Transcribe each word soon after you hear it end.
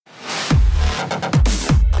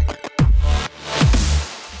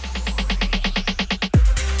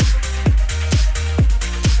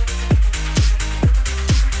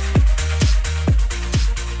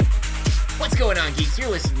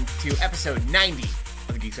90 of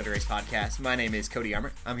the Geeks Under Race podcast. My name is Cody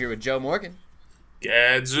Armour. I'm here with Joe Morgan.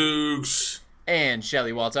 Gadzooks. And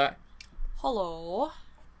Shelly Walter. Hello.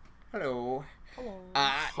 Hello. Hello.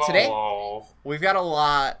 Today, we've got a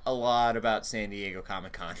lot about San Diego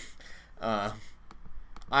Comic-Con. We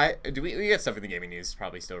got stuff in the gaming news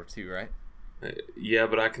probably still too, right? Yeah,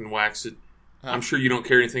 but I can wax it. Huh? I'm sure you don't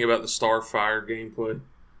care anything about the Starfire gameplay.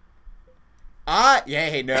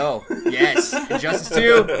 Yay, no. Yes. Injustice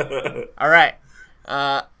 2. All right.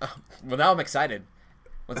 Well, now I'm excited.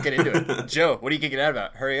 Let's get into it. Joe, what are you geeking out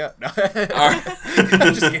about? Hurry up. No. All right.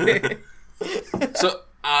 I'm just kidding. So,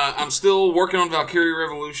 I'm still working on Valkyria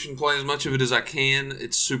Revolution, playing as much of it as I can.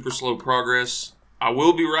 It's super slow progress. I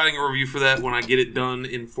will be writing a review for that when I get it done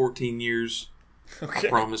in 14 years. Okay. I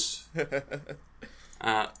promise. So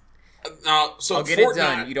I'll get it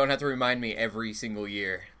done. You don't have to remind me every single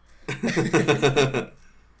year.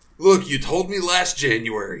 Look, you told me last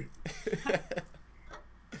January.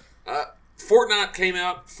 Fortnite came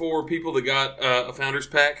out for people that got a Founders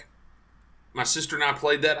Pack. My sister and I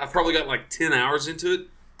played that. I've probably got like 10 hours into it.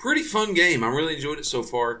 Pretty fun game. I'm really enjoying it so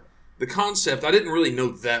far. The concept, I didn't really know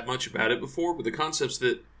that much about it before, but the concept's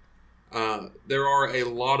that there are a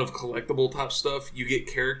lot of collectible type stuff. You get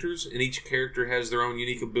characters, and each character has their own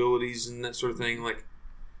unique abilities and that sort of thing. Like,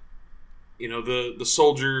 you know, the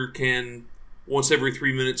soldier can, once every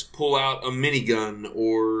 3 minutes, pull out a minigun,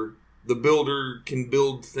 or the builder can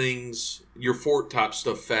build things, your fort type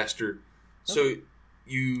stuff faster. So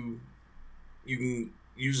you can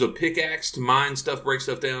use a pickaxe to mine stuff, break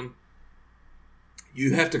stuff down.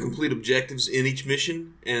 You have to complete objectives in each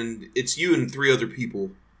mission, and it's you and 3 other people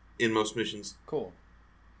in most missions. Cool.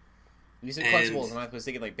 You said collectibles, and I was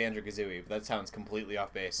thinking like Banjo-Kazooie, but that sounds completely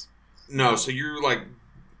off base. No, so you're like,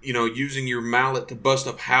 you know, using your mallet to bust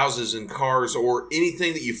up houses and cars or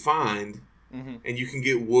anything that you find, and you can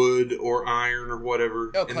get wood or iron or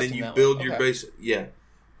whatever, and then you build your base. Yeah.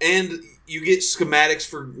 And you get schematics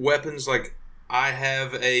for weapons. Like, I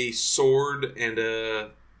have a sword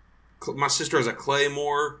and my sister has a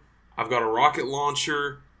claymore. I've got a rocket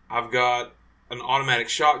launcher. I've got an automatic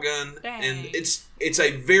shotgun. Dang. And it's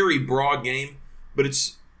a very broad game, but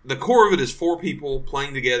the core of it is 4 people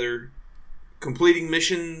playing together, completing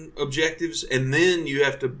mission objectives, and then you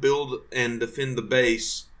have to build and defend the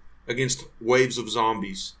base against waves of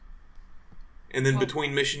zombies. And then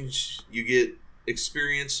between missions, you get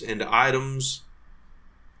experience and items,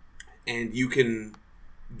 and you can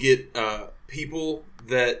get people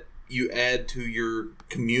that you add to your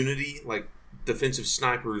community, like defensive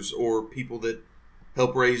snipers or people that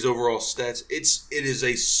help raise overall stats. It is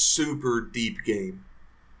a super deep game.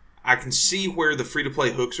 I can see where the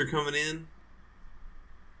free-to-play hooks are coming in,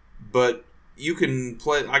 but you can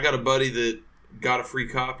play. I got a buddy that got a free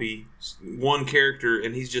copy, one character,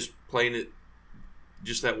 and he's just playing it,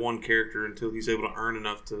 just that one character until he's able to earn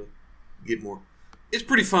enough to get more. It's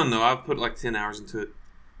pretty fun, though. I've put like 10 hours into it.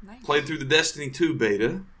 Nice. Played through the Destiny 2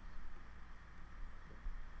 beta.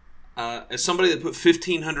 As somebody that put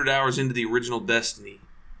 1,500 hours into the original Destiny,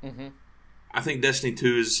 I think Destiny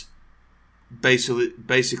 2 is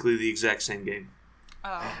basically the exact same game.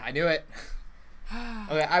 Oh. I knew it.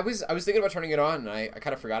 Okay, I was thinking about turning it on, and I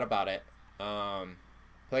kind of forgot about it.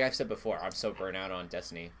 Like I've said before, I'm so burnt out on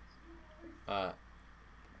Destiny.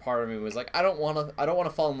 Part of me was like, I don't want to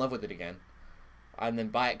fall in love with it again, and then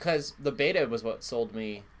buy it because the beta was what sold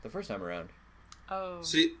me the first time around. Oh,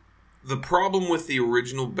 see, the problem with the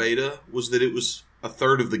original beta was that it was a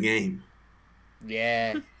third of the game.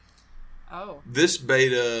 Yeah. Oh. This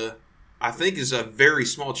beta, I think, is a very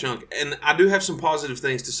small chunk, and I do have some positive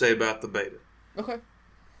things to say about the beta. Okay.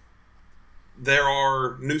 There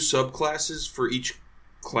are new subclasses for each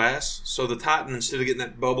class. So the Titan, instead of getting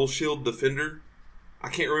that bubble shield defender, I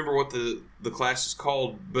can't remember what the class is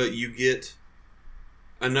called, but you get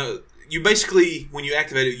you basically, when you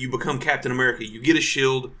activate it, you become Captain America. You get a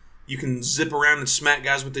shield. You can zip around and smack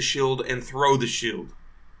guys with the shield and throw the shield.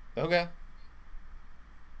 Okay.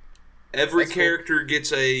 Every character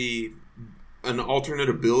gets an alternate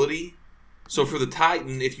ability. So for the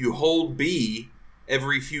Titan, if you hold B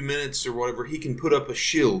every few minutes or whatever, he can put up a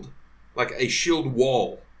shield, like a shield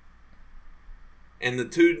wall. And the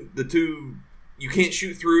two, you can't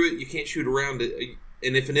shoot through it, you can't shoot around it,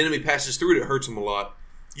 and if an enemy passes through it, it hurts them a lot.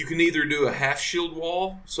 You can either do a half shield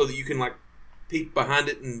wall so that you can like peek behind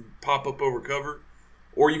it and pop up over cover,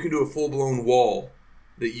 or you can do a full-blown wall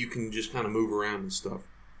that you can just kind of move around and stuff.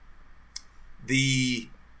 The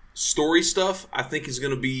story stuff, I think, is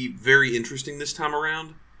going to be very interesting this time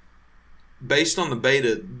around. Based on the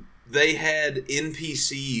beta, they had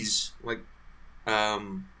NPCs, like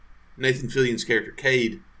Nathan Fillion's character,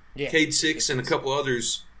 Cade. Cade Six and a couple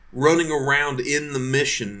others running around in the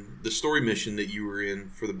mission, the story mission that you were in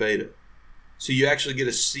for the beta. So you actually get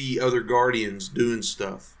to see other Guardians doing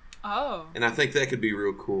stuff. Oh. And I think that could be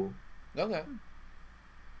real cool. Okay.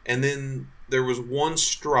 And then there was one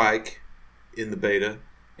strike in the beta,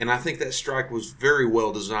 and I think that strike was very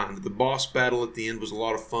well designed. The boss battle at the end was a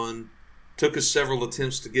lot of fun. Took us several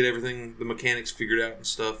attempts to get everything, the mechanics figured out and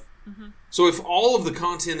stuff. Mm-hmm. So if all of the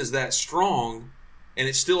content is that strong, and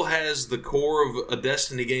it still has the core of a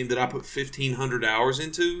Destiny game that I put 1,500 hours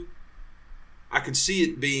into, I could see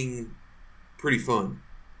it being pretty fun.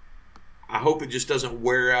 I hope it just doesn't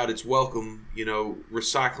wear out its welcome,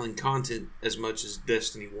 recycling content as much as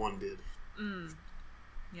Destiny 1 did.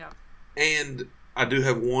 Yeah. And I do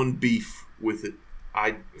have one beef with it.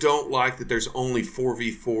 I don't like that there's only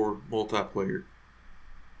 4v4 multiplayer.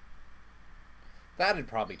 That'd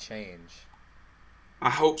probably change.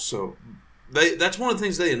 I hope so. That's one of the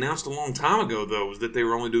things they announced a long time ago, though, was that they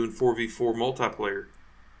were only doing 4v4 multiplayer.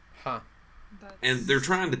 Huh. And they're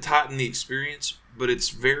trying to tighten the experience, but it's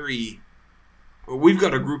very... We've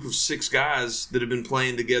got a group of 6 guys that have been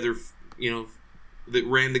playing together, that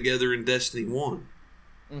ran together in Destiny 1.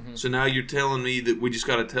 Mm-hmm. So now you're telling me that we just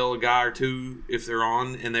got to tell a guy or two if they're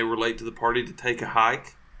on and they were late to the party to take a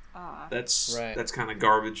hike? That's kind of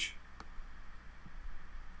garbage.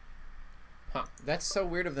 Huh. That's so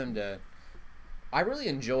weird of them to... I really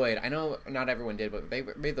enjoyed... I know not everyone did, but they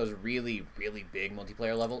made those really, really big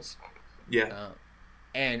multiplayer levels. Yeah.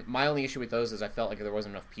 And my only issue with those is I felt like there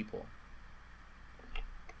wasn't enough people.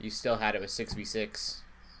 You still had it with 6v6,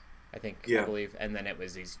 I believe, and then it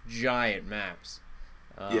was these giant maps.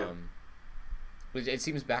 It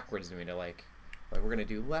seems backwards to me to like we're going to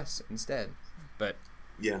do less instead. But...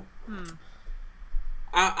 Yeah.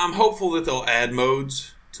 I'm hopeful that they'll add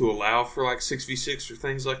modes to allow for like 6v6 or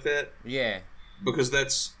things like that. Yeah. Because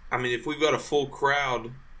if we've got a full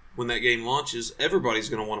crowd when that game launches, everybody's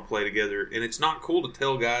going to want to play together. And it's not cool to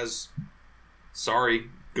tell guys, sorry,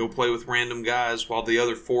 go play with random guys while the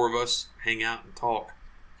other 4 of us hang out and talk.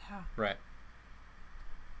 Yeah. Right.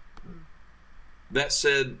 That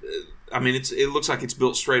said, it looks like it's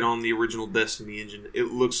built straight on the original Destiny engine. It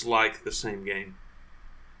looks like the same game.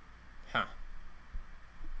 Huh.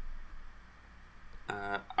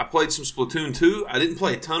 I played some Splatoon 2. I didn't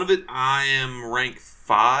play a ton of it. I am rank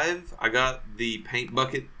 5. I got the paint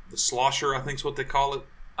bucket, the slosher, I think is what they call it.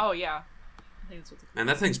 Oh, yeah. I think that's what they call it. And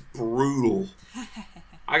that thing's brutal.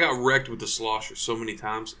 I got wrecked with the slosher so many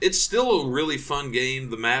times. It's still a really fun game.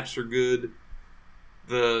 The maps are good.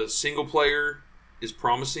 The single player is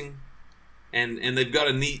promising. And they've got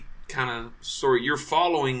a neat kind of story. You're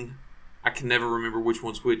following, I can never remember which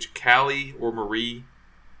one's which, Callie or Marie.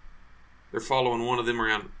 They're following one of them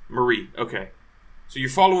around. Marie, okay. So you're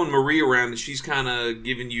following Marie around, and she's kind of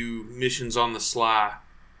giving you missions on the sly.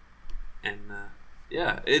 And,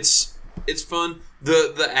 it's fun.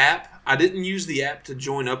 The app, I didn't use the app to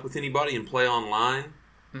join up with anybody and play online,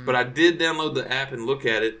 but I did download the app and look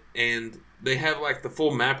at it, and they have, like, the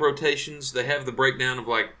full map rotations. They have the breakdown of,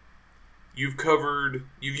 like, you've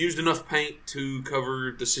used enough paint to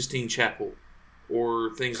cover the Sistine Chapel,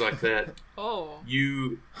 or things like that.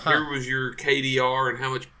 Here was your KDR and how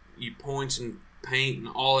much points and paint and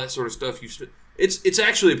all that sort of stuff you've spent. It's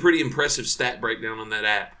actually a pretty impressive stat breakdown on that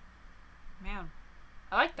app. Man,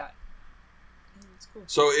 I like that. Yeah, that's cool.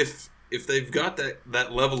 So if they've got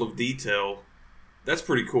that level of detail, that's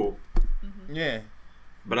pretty cool. Mm-hmm. Yeah.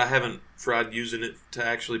 But I haven't tried using it to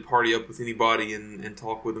actually party up with anybody and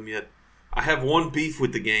talk with them yet. I have one beef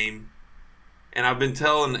with the game, and I've been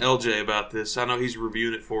telling LJ about this. I know he's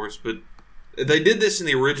reviewing it for us, but they did this in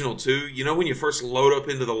the original too. You know when you first load up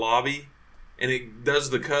into the lobby, and it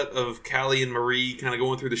does the cut of Callie and Marie kind of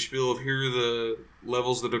going through the spiel of here are the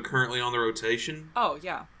levels that are currently on the rotation? Oh,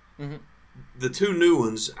 yeah. Mm-hmm. The 2 new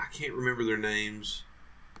ones, I can't remember their names,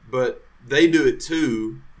 but they do it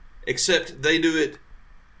too, except they do it...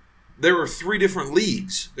 There are 3 different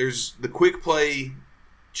leagues. There's the quick play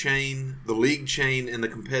chain, the league chain, and the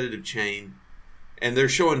competitive chain. And they're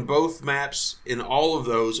showing both maps in all of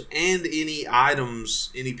those, and any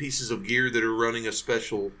items, any pieces of gear that are running a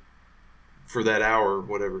special for that hour or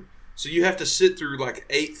whatever. So you have to sit through like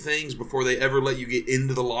 8 things before they ever let you get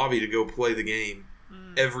into the lobby to go play the game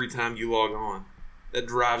every time you log on. That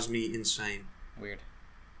drives me insane. Weird.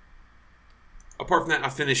 Apart from that, I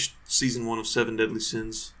finished Season 1 of 7 Deadly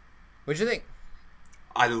Sins. What'd you think?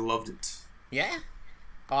 I loved it. Yeah?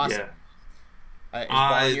 Awesome. Yeah. Is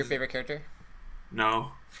Bond your favorite character?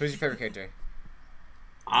 No. Who's your favorite character?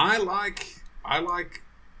 I like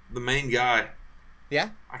the main guy. Yeah?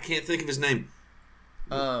 I can't think of his name.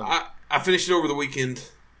 I finished it over the weekend.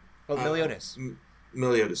 Oh, Meliodas.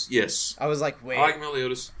 Meliodas, yes. I was like, wait. I like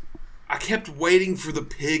Meliodas. I kept waiting for the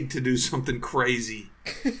pig to do something crazy.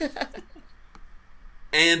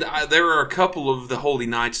 And there are a couple of the Holy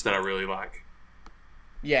Knights that I really like.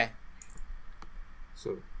 Yeah.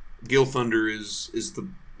 So, Gil Thunder is the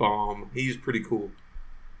bomb. He's pretty cool.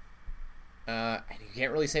 You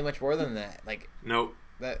can't really say much more than that. Like, nope.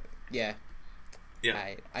 Yeah.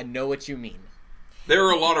 Yeah. I know what you mean. There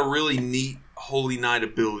are a lot of really neat Holy Knight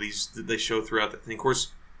abilities that they show throughout that thing. Of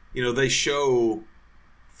course, they show,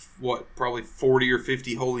 probably 40 or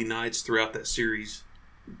 50 Holy Knights throughout that series.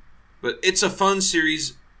 But it's a fun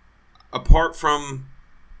series. Apart from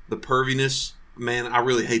the perviness, man, I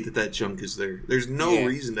really hate that junk is there. There's no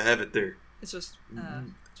reason to have it there. It's just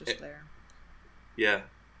there. Yeah.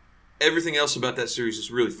 Everything else about that series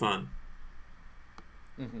is really fun.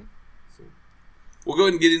 Mm-hmm. So, we'll go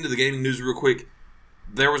ahead and get into the gaming news real quick.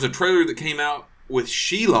 There was a trailer that came out with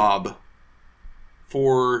Shelob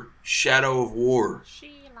for Shadow of War.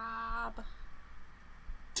 Shelob.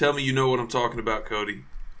 Tell me you know what I'm talking about, Cody.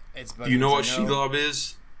 It's bugging Do you know what Shelob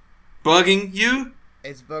is? Bugging you?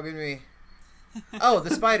 It's bugging me. Oh,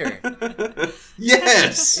 the spider.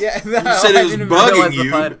 Yes. Yeah, no, you said it was bugging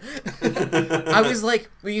you. I was like,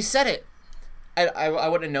 when you said it, I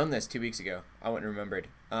wouldn't have known this 2 weeks ago. I wouldn't have remembered.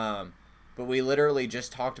 But we literally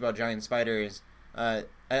just talked about giant spiders. I'm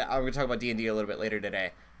going to talk about D&D a little bit later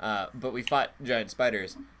today. But we fought giant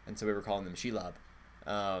spiders, and so we were calling them Shelob.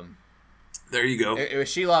 There you go. It was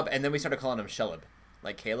Shelob, and then we started calling them Sheleb,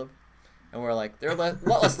 like Caleb. And we're like, they're a lot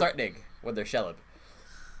less threatening when they're Sheleb.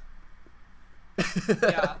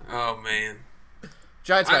 Yeah. Oh, man.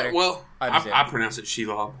 Giant spider. I pronounce it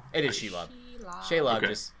Shelob. It is Shelob. Shelob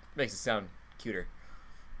just makes it sound cuter.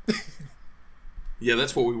 Yeah,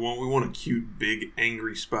 that's what we want. We want a cute, big,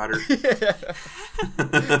 angry spider.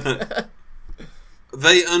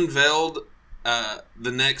 They unveiled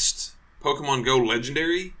the next Pokemon Go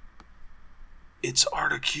Legendary. It's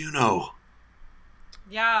Articuno.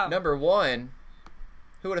 Yeah. Number 1.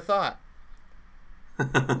 Who would have thought?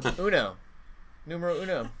 Uno. Numero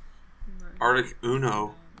uno.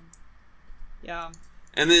 Articuno. Yeah.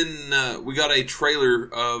 And then we got a trailer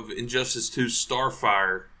of Injustice 2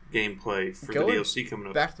 Starfire gameplay for the DLC coming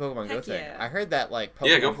up. Back to the Pokemon Go thing. Yeah. I heard that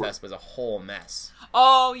Pokemon Fest was a whole mess.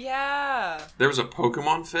 Oh yeah. There was a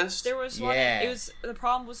Pokemon Fest? There was one. It was the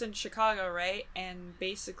problem was in Chicago, right? And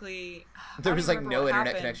basically there was no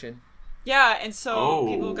internet connection. Yeah, and so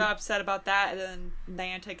people got upset about that, and then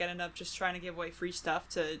Niantic ended up just trying to give away free stuff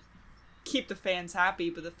to keep the fans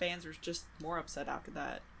happy, but the fans were just more upset after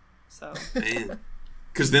that. So man,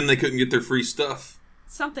 because then they couldn't get their free stuff.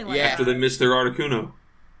 Something like that. After they missed their Articuno.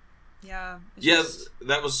 Yeah.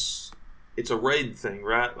 That was. It's a raid thing,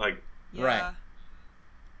 right? Right.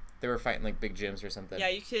 They were fighting big gyms or something. Yeah,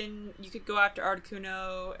 you could go after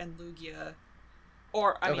Articuno and Lugia,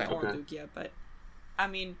 or Lugia, but I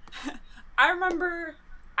mean, I remember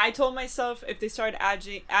I told myself if they started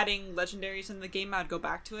adding legendaries in the game, I'd go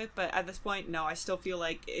back to it. But at this point, no, I still feel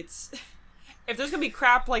like it's if there's gonna be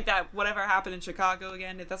crap like that, whatever happened in Chicago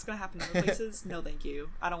again, if that's gonna happen in other places, no, thank you.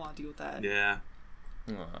 I don't want to deal with that. Yeah.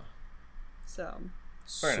 So.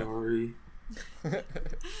 Sorry.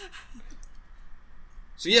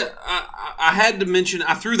 So yeah, I had to mention.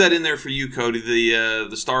 I threw that in there for you, Cody.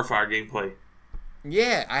 The Starfire gameplay.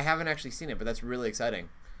 Yeah, I haven't actually seen it, but that's really exciting.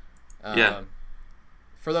 Yeah.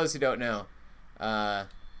 For those who don't know, a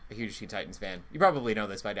huge Teen Titans fan. You probably know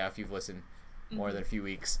this by now if you've listened more than a few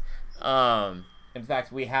weeks. In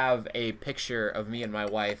fact, we have a picture of me and my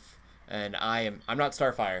wife, and I'm not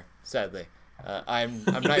Starfire, sadly. I'm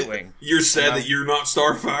Nightwing. You're sad that you're not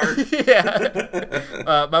Starfire?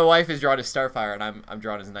 Yeah. My wife is drawn as Starfire, and I'm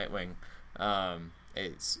drawn as Nightwing.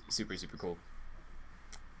 It's super, super cool.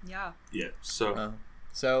 Yeah. Yeah, so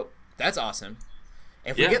that's awesome.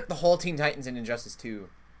 If we get the whole Teen Titans in Injustice 2,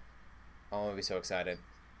 I'm going to be so excited.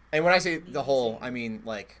 And when I say the whole, I mean,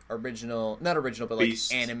 original, not original, but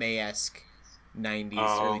Beast. Anime-esque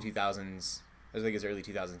 90s, early 2000s. I think it's early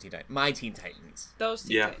 2000s Teen Titans. My Teen Titans. Those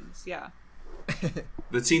Teen Titans, yeah.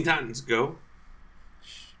 The Teen Titans, go.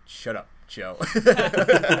 Shut up, Joe.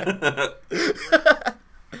 That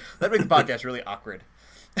makes the podcast really awkward.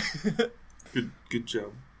 Good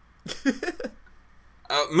job.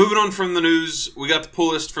 Moving on from the news, we got the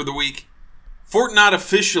pull list for the week. Fortnite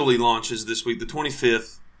officially launches this week, the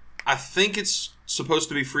 25th. I think it's supposed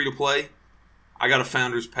to be free to play. I got a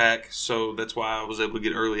Founders Pack, so that's why I was able to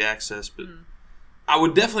get early access. But I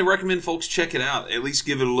would definitely recommend folks check it out. At least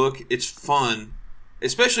give it a look. It's fun,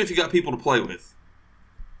 especially if you got people to play with.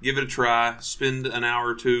 Give it a try. Spend an hour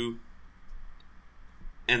or two,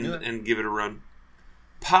 and give it a run.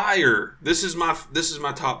 Pyre. This is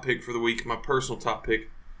my top pick for the week. My personal top pick.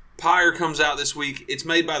 Pyre comes out this week. It's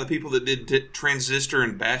made by the people that did Transistor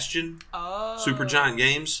and Bastion. Oh. Supergiant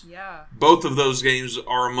Games. Yeah. Both of those games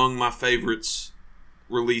are among my favorites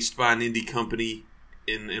released by an indie company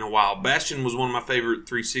in a while. Bastion was one of my favorite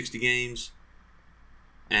 360 games.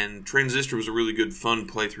 And Transistor was a really good, fun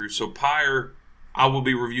playthrough. So Pyre, I will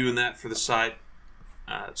be reviewing that for the site.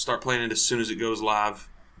 Start playing it as soon as it goes live.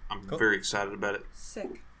 I'm very excited about it.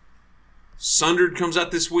 Sick. Sundered comes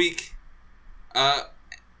out this week.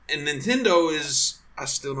 And Nintendo I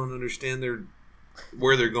still don't understand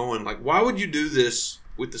where they're going. Like, why would you do this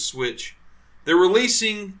with the Switch? They're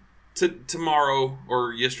releasing tomorrow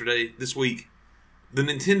or this week, the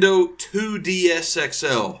Nintendo 2DS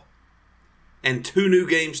XL and 2 new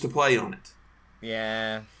games to play on it.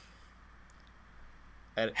 Yeah.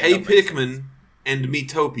 Hey Pikmin and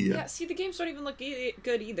Miitopia. Yeah, see, the games don't even look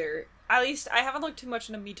good either. At least I haven't looked too much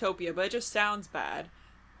into Miitopia, but it just sounds bad.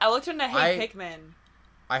 I looked into Pikmin.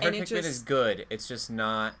 I heard Pikmin is good. It's just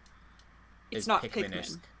not. It's not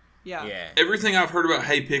Pikmin. Yeah. Everything I've heard about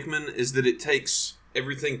Hey Pikmin is that it takes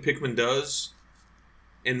everything Pikmin does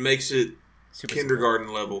and makes it super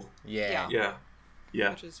kindergarten level. Yeah.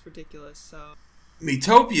 Which is ridiculous. So.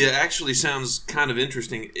 Miitopia actually sounds kind of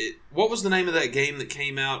interesting. What was the name of that game that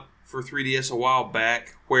came out for 3DS a while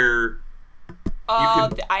back? Where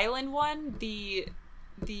the island one. The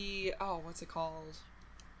what's it called?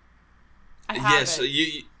 I have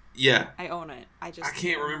it. I own it. I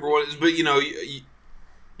can't remember what it is, but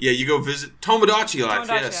you go visit Tomodachi Life.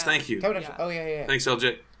 Yes, thank you. Tomodachi. Oh yeah. Thanks,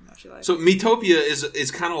 LJ. So Miitopia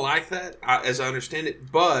is kind of like that, as I understand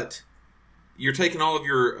it, but you're taking all of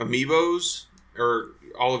your amiibos or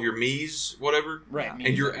all of your Miis, whatever, right?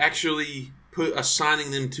 And you're actually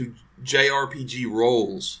assigning them to JRPG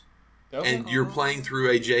roles, and you're playing through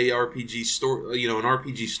a JRPG story, an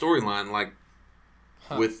RPG storyline, like.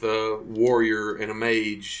 With a warrior and a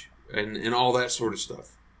mage and all that sort of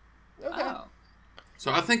stuff. Okay. Oh.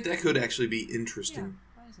 So I think that could actually be interesting.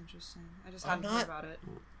 Yeah, that is interesting. I just hadn't heard about it.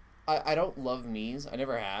 I don't love Miis. I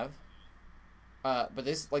never have. But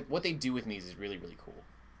this, like, what they do with Miis is really, really cool.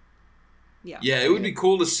 Yeah. Yeah, it would be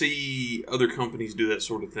cool to see other companies do that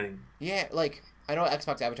sort of thing. Yeah, like, I know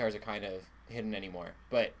Xbox avatars are kind of hidden anymore,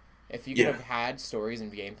 but if you could have had stories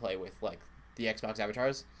and gameplay with, like, the Xbox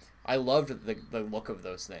avatars... I loved the look of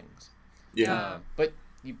those things. Yeah. But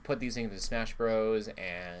you put these things into Smash Bros.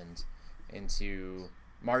 And into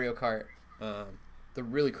Mario Kart. They're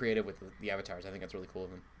really creative with the avatars. I think that's really cool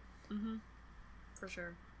of them. Mm-hmm. For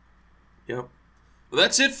sure. Yep. Well,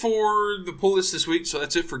 that's it for the pull list this week. So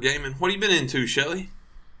that's it for gaming. What have you been into, Shelly?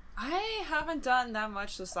 I haven't done that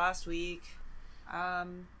much this last week. I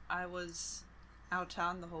was out of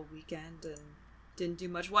town the whole weekend and didn't do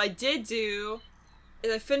much. What I did do...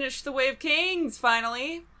 I finished The Way of Kings,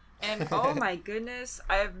 finally. And oh my goodness,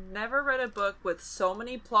 I have never read a book with so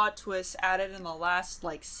many plot twists added in the last,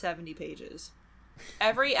 70 pages.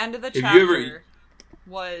 Every end of the chapter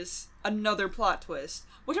was another plot twist.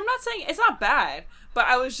 Which I'm not saying, it's not bad, but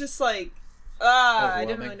I was just I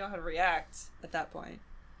didn't really know how to react at that point.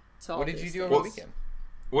 What did you do over the weekend?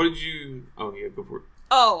 What did you... Oh, yeah, go for it.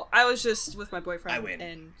 Oh, I was just with my boyfriend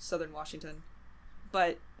in Southern Washington.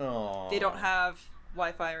 But they don't have...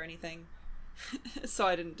 Wi-Fi or anything, so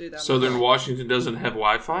I didn't do that. Southern Washington doesn't have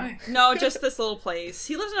Wi-Fi? No, just this little place.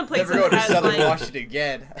 He lives in a place Never that go has to Southern Washington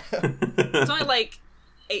again. It's only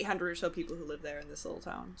 800 or so people who live there in this little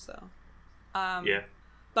town. So, yeah.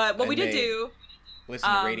 But what we did do, listen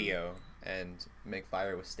to radio and make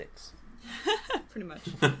fire with sticks. Pretty much.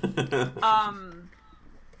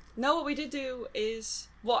 No, what we did do is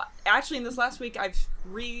actually in this last week I've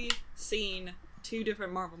re-seen 2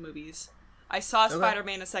 different Marvel movies. I saw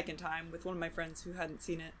Spider-Man a second time with one of my friends who hadn't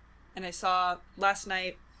seen it. And I saw, last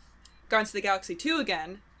night, Guardians of the Galaxy 2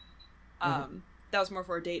 again. That was more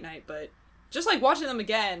for a date night, but just, watching them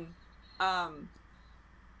again, I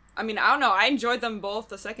mean, I don't know, I enjoyed them both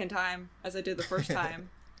the second time as I did the first time.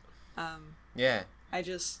 Yeah.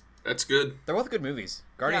 That's good. They're both good movies.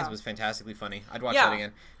 Guardians was fantastically funny. I'd watch that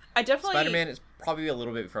again. I definitely... Spider-Man is probably a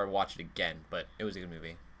little bit before I watch it again, but it was a good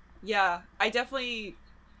movie. Yeah, I definitely...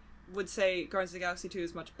 would say Guardians of the Galaxy 2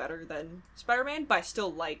 is much better than Spider-Man, but I still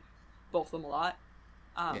like both of them a lot.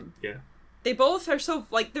 Yeah. They both are so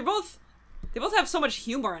they both have so much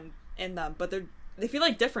humor in them, but they feel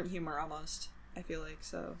like different humor almost. I feel like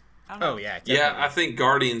so. I don't know. Oh yeah, definitely. Yeah. I think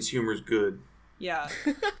Guardians humor is good. Yeah.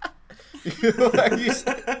 What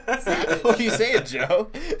are you saying, Joe?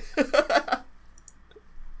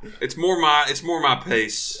 It's more my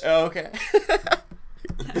pace. Oh, okay.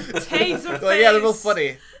 Taser face. Yeah, they're both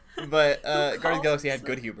funny. But Guardians of the Galaxy had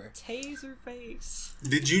good humor. Taserface.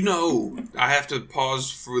 Did you know? I have to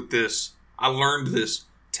pause with this. I learned this.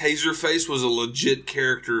 Taserface was a legit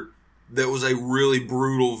character that was a really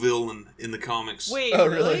brutal villain in the comics. Wait,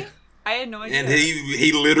 really? I had no idea. And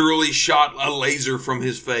he literally shot a laser from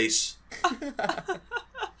his face.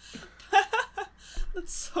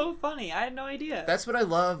 That's so funny. I had no idea. That's what I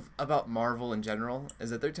love about Marvel in general, is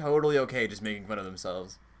that they're totally okay just making fun of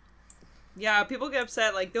themselves. Yeah, people get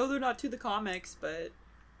upset, like, no, they're not to the comics, but,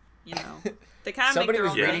 you know, they kind of make their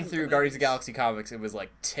own. Somebody was reading through Guardians of the Galaxy comics, it was like,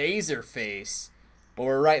 Taserface. Well,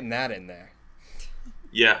 we're writing that in there.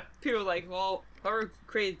 Yeah. People were like, well, whoever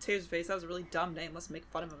created Taserface, that was a really dumb name. Let's make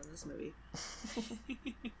fun of him in this movie.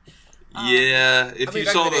 Yeah, if you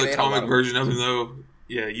saw the comic version of him, though,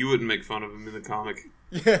 yeah, you wouldn't make fun of him in the comic.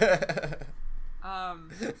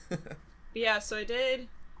 Yeah, so I did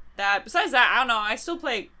that. Besides that, I don't know, I still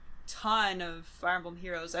play a ton of Fire Emblem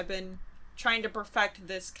Heroes. I've been trying to perfect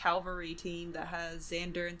this cavalry team that has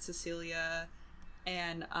Xander and Cecilia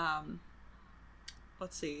and,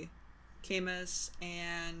 let's see, Camus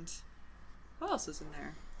and what else is in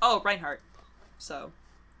there? Oh, Reinhardt. So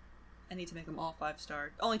I need to make them all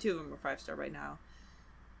 5-star. Only 2 of them are 5-star right now,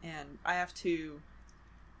 and I have to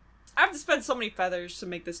spend so many feathers to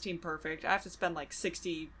make this team perfect. I have to spend like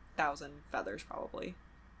 60,000 feathers probably.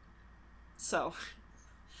 So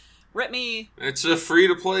rip me. It's a free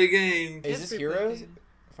to play game. Is this Heroes?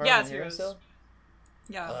 Yeah, it's Heroes. Still?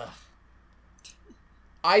 Yeah. Ugh.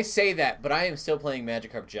 I say that, but I am still playing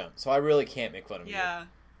Magikarp Jump, so I really can't make fun of you. Yeah.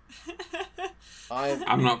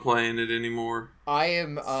 I'm not playing it anymore. I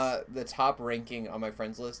am the top ranking on my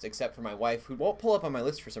friends list, except for my wife, who won't pull up on my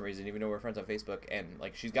list for some reason, even though we're friends on Facebook, and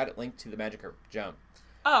like she's got it linked to the Magikarp Jump.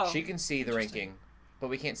 Oh. She can see the ranking, but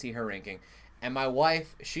we can't see her ranking. And my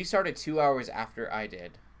wife, she started 2 hours after I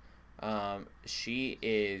did. She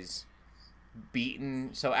is beaten.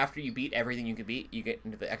 So after you beat everything you can beat, you get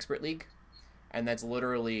into the Expert League. And that's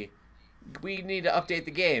literally, we need to update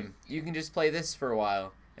the game. You can just play this for a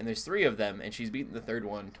while. And there's 3 of them, and she's beaten the 3rd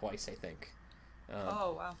one twice, I think.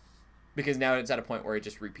 Oh, wow. Because now it's at a point where it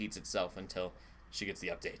just repeats itself until she gets the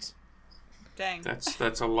update. Dang.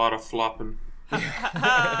 That's a lot of flopping.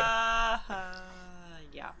 Yeah.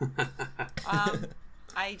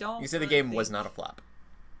 I don't. You said the game was not a flop.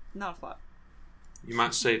 Not a flop. You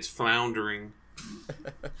might say it's floundering.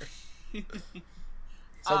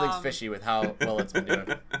 Something's fishy with how well it's been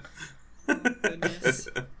doing. Goodness.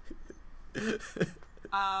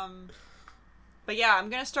 But yeah, I'm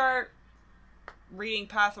gonna start reading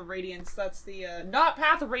Path of Radiance. That's the not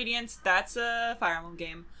Path of Radiance. That's a Fire Emblem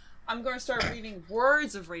game. I'm gonna start reading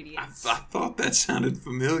Words of Radiance. I thought that sounded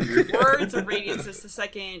familiar. Words of Radiance is the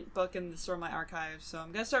 2nd book in the Stormlight Archive, so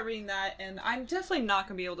I'm gonna start reading that, and I'm definitely not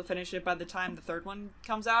gonna be able to finish it by the time the 3rd one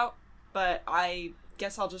comes out. But I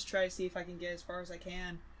guess I'll just try to see if I can get as far as I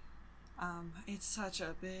can. It's such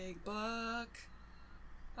a big book.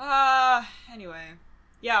 Anyway.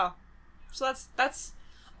 Yeah. So that's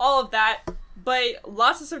all of that. But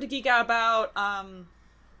lots of stuff to geek out about,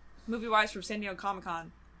 movie-wise from San Diego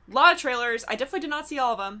Comic-Con. A lot of trailers. I definitely did not see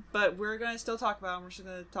all of them, but we're gonna still talk about them. We're just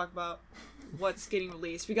gonna talk about what's getting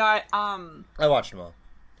released. We got, I watched them all.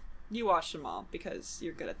 You watched them all, because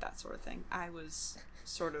you're good at that sort of thing. I was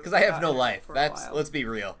sort of... Because I have no life. Let's be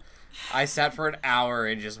real. I sat for an hour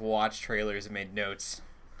and just watched trailers and made notes.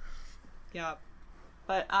 Yeah.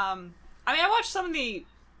 But, I mean, I watched some of the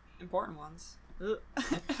important ones.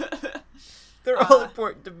 They're all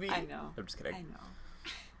important to me. I know. I'm just kidding. I know.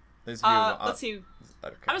 Let's see.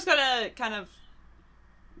 I'm just gonna kind of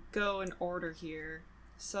go in order here.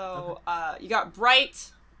 So, you got Bright,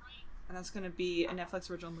 and that's gonna be a Netflix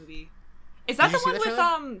original movie. Is that the one with,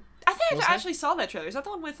 I think I actually saw that trailer. Is that the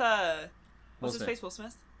one with, what's his face? Will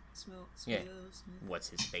Smith? Yeah. What's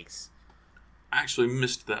his face? I actually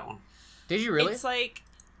missed that one. Did you really? It's like...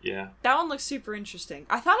 Yeah. That one looks super interesting.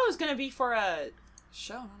 I thought it was going to be for a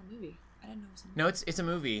show, not a movie. I didn't know it was a movie. No, it's a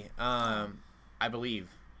movie. I believe.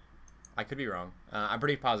 I could be wrong. I'm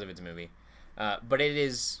pretty positive it's a movie. But it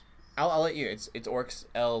is... I'll let you. It's orcs,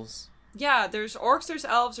 elves. Yeah, there's orcs, there's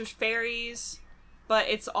elves, there's fairies. But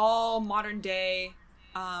it's all modern day.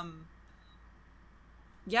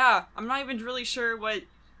 Yeah, I'm not even really sure what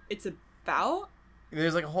it's about.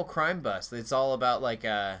 There's like a whole crime bust. It's all about like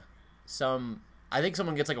I think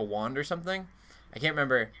someone gets like a wand or something. I can't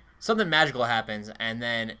remember. Something magical happens, and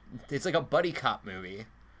then it's like a buddy cop movie.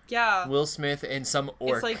 Yeah. Will Smith and some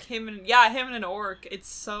orc. It's like him and an orc.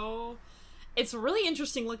 It's a really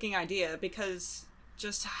interesting looking idea because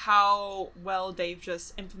just how well they've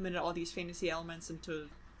just implemented all these fantasy elements into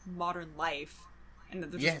modern life, and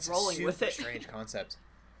that they're just rolling with it. Strange concept.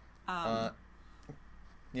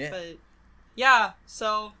 Yeah. But yeah,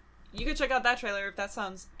 so you could check out that trailer if that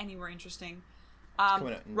sounds anywhere interesting.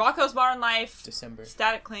 Rocko's Modern Life, December.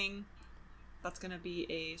 Static Cling. That's gonna be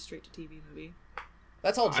a straight-to-TV movie.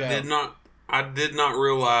 That's all Joe. I did not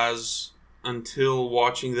realize until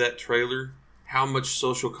watching that trailer how much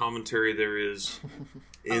social commentary there is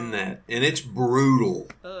in that, and it's brutal.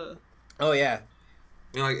 Oh yeah.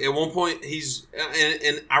 I mean, like at one point he's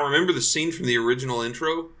and I remember the scene from the original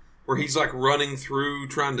intro where he's like running through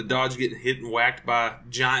trying to dodge getting hit and whacked by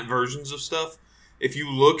giant versions of stuff. If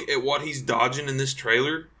you look at what he's dodging in this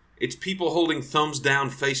trailer, it's people holding thumbs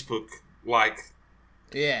down Facebook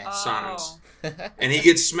signs. And he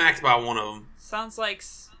gets smacked by one of them. Sounds like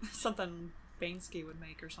something Bansky would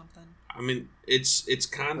make or something. I mean, it's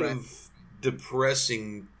kind of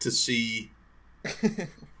depressing to see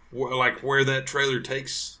where that trailer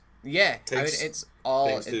takes. Yeah, I mean, it's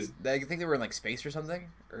all. I think they were in like space or something,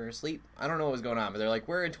 or asleep. I don't know what was going on, but they're like,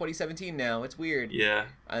 we're in 2017 now. It's weird. Yeah.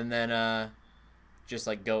 And then just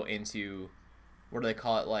like go into, what do they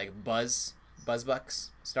call it? Like Buzzbucks,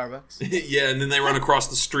 Starbucks. Yeah, and then they run across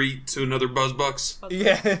the street to another Buzzbucks.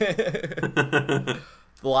 Yeah.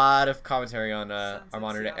 A lot of commentary on our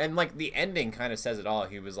modern day, and like the ending kind of says it all.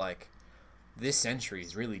 He was like, "This century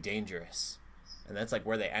is really dangerous," and that's like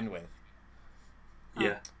where they end with.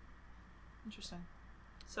 Yeah. Interesting.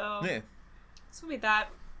 So, it's gonna be that.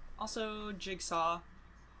 Also, Jigsaw.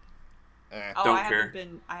 Don't care.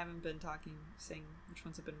 I haven't been saying which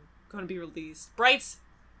ones have been going to be released. Brights,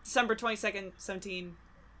 December 22nd, 17.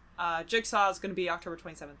 Jigsaw is going to be October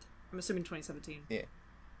 27th. I'm assuming 2017. Yeah.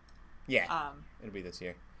 Yeah. It'll be this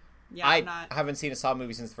year. Yeah. I haven't seen a Saw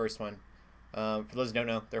movie since the first one. For those who don't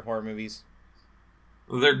know, they're horror movies.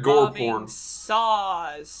 They're gore porn.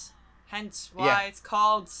 Saws. Hence why it's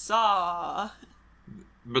called Saw.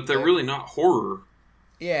 But they're really not horror.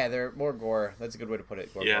 Yeah, they're more gore. That's a good way to put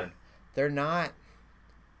it. Gore porn. They're not.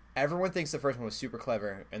 Everyone thinks the first one was super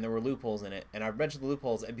clever, and there were loopholes in it. And I've mentioned the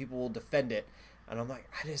loopholes, and people will defend it. And I'm like,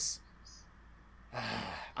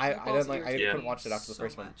 I couldn't watch it after the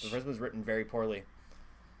first one. The first one was written very poorly,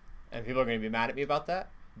 and people are going to be mad at me about that.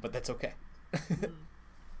 But that's okay.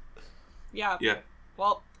 Yeah.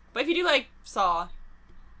 Well, but if you do like Saw,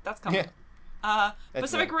 that's coming. Yeah.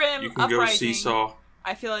 Pacific Rim you can Uprising. Go see Saw.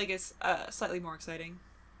 I feel like it's slightly more exciting.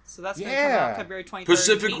 So that's going to come out February 23rd.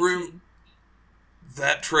 Pacific Rim.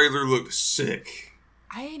 That trailer looked sick.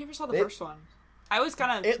 I never saw the first one. I always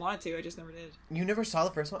kind of wanted to. I just never did. You never saw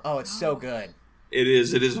the first one? Oh, it's so good. It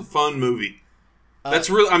is. It is a fun movie. That's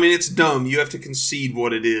real. I mean, it's dumb. You have to concede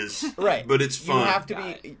what it is. Right. But it's fun. You have to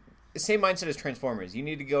be same mindset as Transformers. You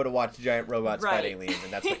need to go to watch giant robots fight aliens,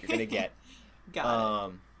 and that's what you're gonna get. Got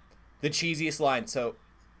it. The cheesiest line. So,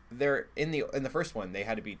 they're in the first one. They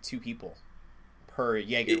had to be 2 people per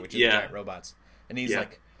Jaeger, which is giant robots, and he's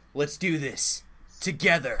like, "Let's do this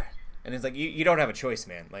together." And it's like, you don't have a choice,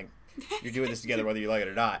 man. Like, you're doing this together whether you like it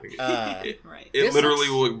or not. It literally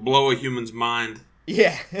will blow a human's mind.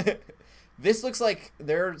 Yeah. This looks like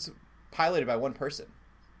they're piloted by one person.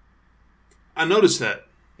 I noticed that.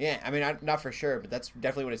 Yeah, I mean, not for sure, but that's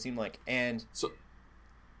definitely what it seemed like. And so,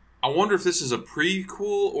 I wonder if this is a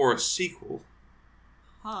prequel or a sequel.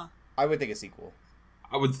 Huh. I would think a sequel.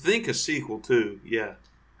 I would think a sequel, too. Yeah.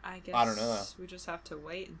 I guess I don't know, though. We just have to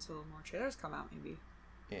wait until more trailers come out, maybe.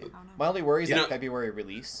 Yeah. I don't know. My only worry is that February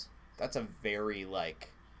release. That's a very,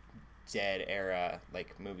 dead era,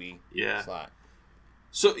 movie slot.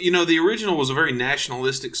 So, the original was a very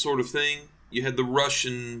nationalistic sort of thing. You had the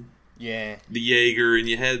Russian, the Jaeger, and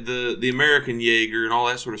you had the American Jaeger and all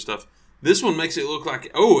that sort of stuff. This one makes it look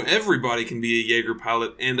like, everybody can be a Jaeger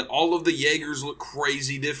pilot, and all of the Jaegers look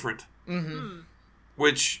crazy different. Mm-hmm.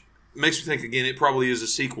 Which makes me think, again, it probably is a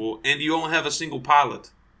sequel, and you only have a single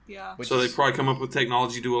pilot. Yeah. So they probably come up with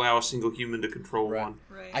technology to allow a single human to control one.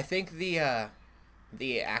 Right. I think the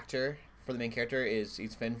actor for the main character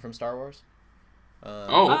he's Finn from Star Wars.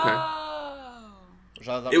 Okay.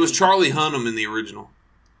 It was Charlie Hunnam in the original.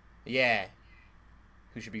 Yeah.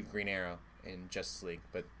 Who should be Green Arrow in Justice League,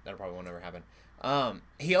 but that probably won't ever happen.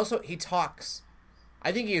 He talks.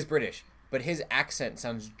 I think he is British, but his accent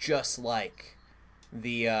sounds just like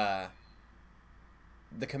the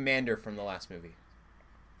commander from the last movie.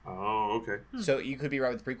 Oh, okay. So you could be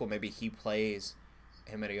right with the prequel. Maybe he plays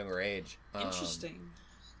him at a younger age. Interesting.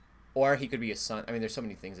 Or he could be his son. I mean, there's so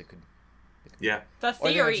many things that could. Yeah. The theories.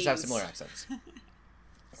 Or they might just have similar accents.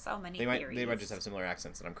 So many theories. They might just have similar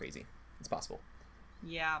accents, and I'm crazy. It's possible.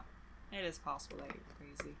 Yeah, it is possible that you're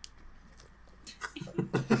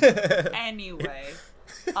crazy. Anyway,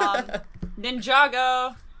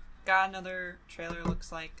 Ninjago got another trailer.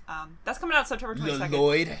 Looks like that's coming out September 22nd.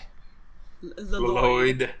 Lloyd.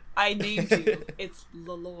 Lloyd. I named you. It's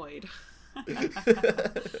Lloyd.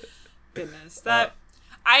 Goodness,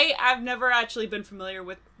 I've never actually been familiar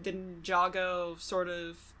with the Ninjago sort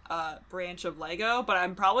of branch of Lego, but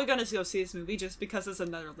I'm probably going to go see this movie just because it's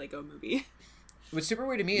another Lego movie. What's super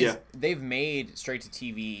weird to me is they've made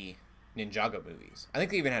straight-to-TV Ninjago movies. I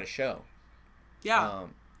think they even had a show. Yeah.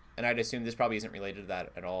 And I'd assume this probably isn't related to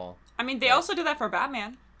that at all. I mean, they also did that for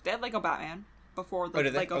Batman. They had Lego Batman before the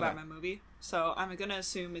Lego Batman movie. So I'm going to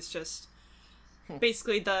assume it's just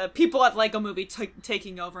basically the people at Lego Movie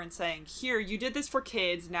taking over and saying, here, you did this for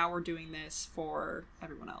kids, now we're doing this for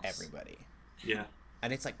everyone else. Everybody. Yeah.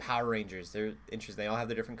 And it's like Power Rangers. They're interesting. They all have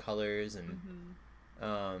the different colors. And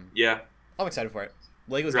yeah. I'm excited for it.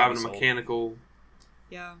 Lego's driving a mechanical...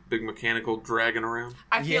 Yeah. Big mechanical dragon around.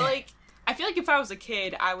 I feel like if I was a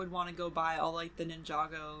kid, I would want to go buy all like the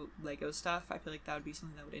Ninjago Lego stuff. I feel like that would be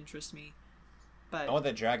something that would interest me. But I want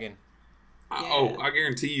that dragon. I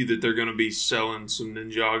guarantee you that they're going to be selling some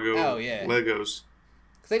Ninjago Legos.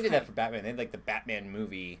 Because they did that for Batman. They had like the Batman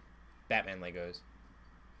movie, Batman Legos.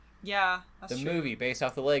 Yeah, that's true. The movie based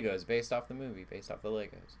off the Legos, based off the movie, based off the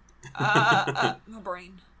Legos. My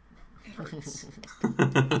brain. It hurts.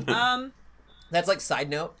 That's like side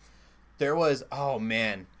note. There was the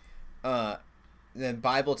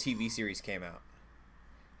Bible TV series came out,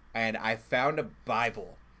 and I found a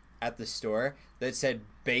Bible at the store that said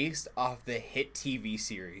based off the hit TV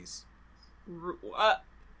series.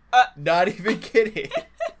 Not even kidding.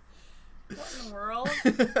 What in the world?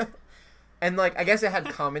 And like, I guess it had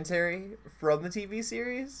commentary from the TV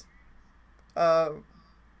series. I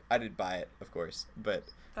didn't buy it, of course, but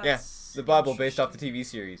the Bible based off the TV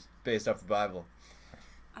series, based off the Bible.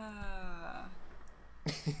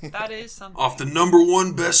 That is something. Off the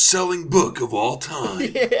 #1 best-selling book of all time.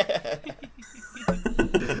 Yeah.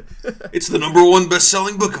 It's the #1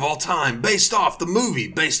 best-selling book of all time, based off the movie,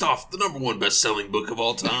 based off the #1 best-selling book of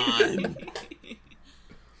all time.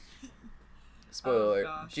 Spoiler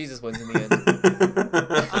alert. Jesus wins in the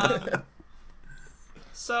end.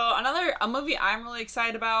 So a movie I'm really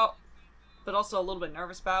excited about, but also a little bit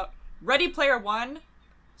nervous about, Ready Player One.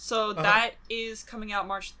 So that is coming out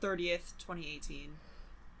March 30th, 2018.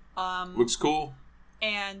 Looks cool.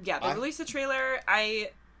 And yeah, they released the trailer.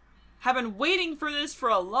 I have been waiting for this for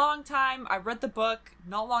a long time. I read the book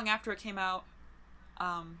not long after it came out,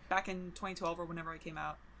 back in 2012 or whenever it came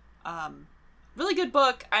out. Really good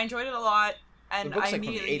book. I enjoyed it a lot. And the book's I like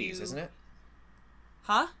from the 80s, isn't it?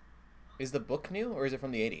 Huh? Is the book new or is it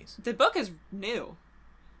from the 80s? The book is new.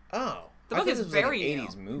 Oh. The book is very like an new.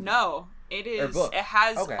 80s movie. No, it is. Book. It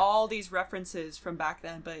has all these references from back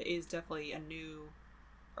then, but it is definitely a new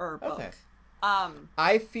book. Okay.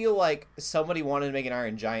 I feel like somebody wanted to make an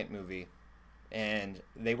Iron Giant movie, and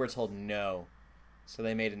they were told no, so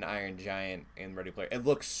they made an Iron Giant in Ready Player. It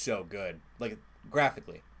looks so good, like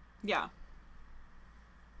graphically. Yeah.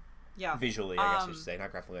 Yeah. Visually, I guess you should say,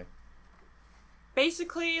 not graphically.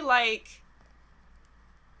 Basically, like,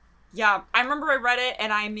 yeah, I remember I read it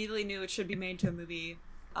and I immediately knew it should be made into a movie.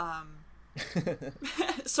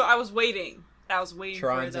 So I was waiting. Tron's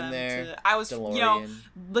for them in there, to. I was, DeLorean.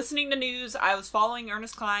 listening to news. I was following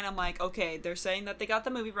Ernest Cline. I'm like, okay, they're saying that they got the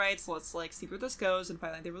movie rights. Let's like see where this goes. And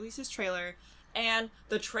finally, they released this trailer, and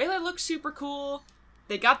the trailer looks super cool.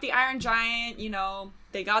 They got the Iron Giant.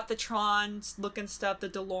 They got the Tron looking stuff. The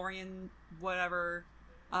DeLorean, whatever.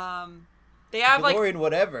 They have DeLorean,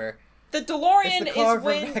 whatever. The DeLorean it's the car is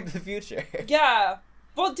from Back to the Future. Yeah.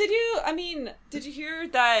 Well, did you hear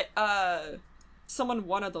that someone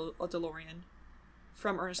won a DeLorean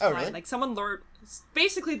from Ernest Cline? Really? Like someone lured.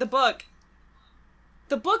 Basically, the book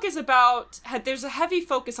is about. There's a heavy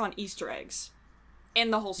focus on Easter eggs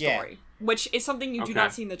in the whole story, which is something you do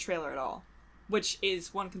not see in the trailer at all, which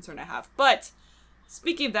is one concern I have. But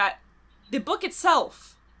speaking of that, the book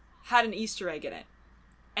itself had an Easter egg in it,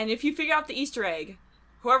 and if you figure out the Easter egg,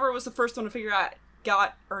 whoever was the first one to figure out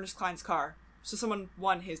got Ernest Cline's car. So someone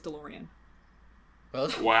won his DeLorean.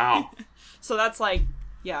 Well, wow. So that's like,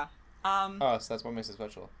 yeah. So that's what makes it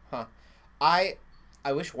special, huh? I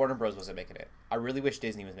wish Warner Bros. Wasn't making it. I really wish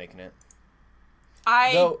Disney was making it.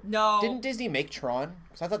 No. Didn't Disney make Tron?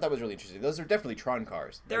 Because I thought that was really interesting. Those are definitely Tron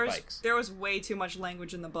cars. Bikes. There was way too much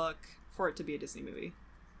language in the book for it to be a Disney movie.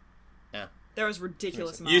 Yeah. There was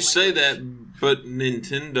ridiculous amount You of say language. that, but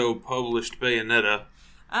Nintendo published Bayonetta.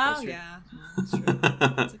 Oh, yeah. That's true.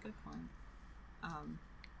 That's a good point.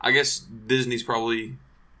 I guess Disney's probably...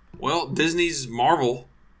 Well, Disney's Marvel.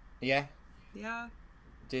 Yeah. Yeah.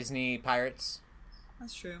 Disney Pirates.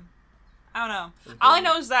 That's true. I don't know. All I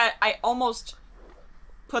know is that I almost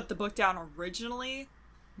put the book down originally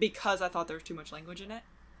because I thought there was too much language in it.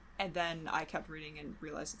 And then I kept reading and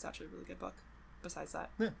realized it's actually a really good book. Besides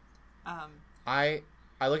that, yeah. I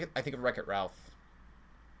think of Wreck-It Ralph.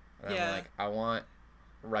 And I'm like, I want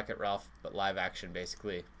Wreck-It Ralph, but live action,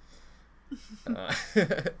 basically.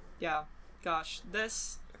 Yeah, gosh,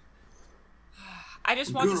 this. I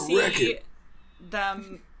just want to see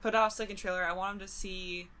them put out a second trailer. I want them to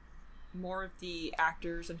see more of the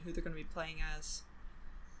actors and who they're going to be playing as,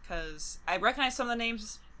 because I recognize some of the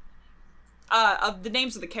names. Of the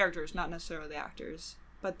names of the characters, not necessarily the actors,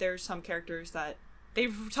 but there's some characters that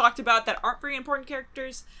they've talked about that aren't very important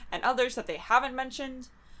characters, and others that they haven't mentioned.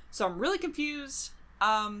 So I'm really confused.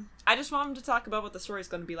 I just want them to talk about what the story's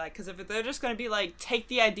going to be like, because if they're just going to be like, take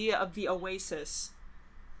the idea of the Oasis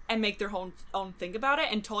and make their own thing about it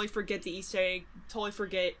and totally forget the Easter egg, totally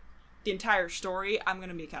forget the entire story, I'm going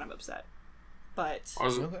to be kind of upset. But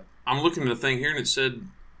I'm looking at the thing here, and it said,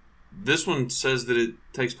 this one says that it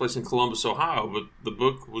takes place in Columbus, Ohio, but the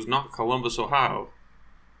book was not Columbus, Ohio.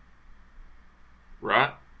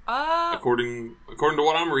 Right? According to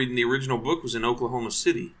what I'm reading, the original book was in Oklahoma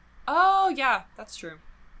City. Oh, yeah, that's true.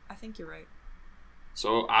 I think you're right.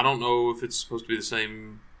 So I don't know if it's supposed to be the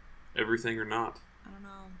same everything or not. I don't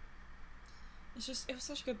know. It's just, it was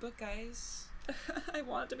such a good book, guys. I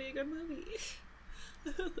want it to be a good movie.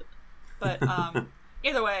 But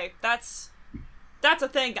either way, that's a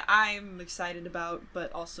thing I'm excited about,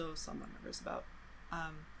 but also somewhat nervous about.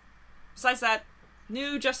 Besides that,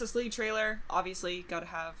 new Justice League trailer. Obviously, gotta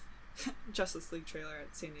have Justice League trailer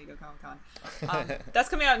at San Diego Comic-Con. That's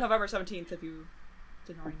coming out November 17th, if you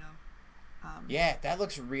didn't already know. Yeah, that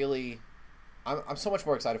looks really... I'm so much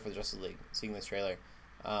more excited for the Justice League, seeing this trailer.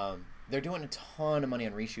 They're doing a ton of money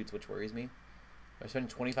on reshoots, which worries me. They're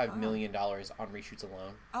spending $25 million on reshoots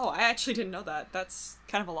alone. Oh, I actually didn't know that. That's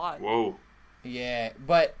kind of a lot. Whoa. Yeah,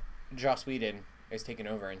 but Joss Whedon is taking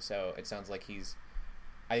over, and so it sounds like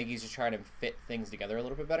I think he's just trying to fit things together a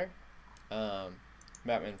little bit better.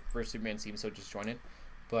 Batman vs. Superman seems so disjointed,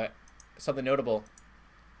 but something notable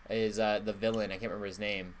is the villain. I can't remember his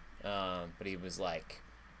name, but he was like,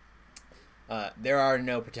 there are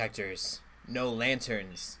no protectors, no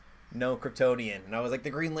lanterns, no Kryptonian, and I was like,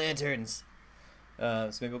 the Green Lanterns.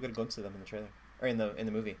 So maybe we'll get a glimpse of them in the trailer or in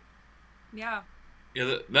the movie. Yeah.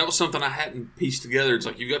 Yeah, that was something I hadn't pieced together. It's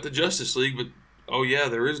like, you got the Justice League, but oh yeah,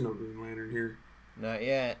 there is no Green Lantern here. Not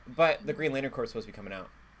yet, but the Green Lantern Corps is supposed to be coming out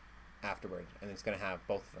afterward, and it's going to have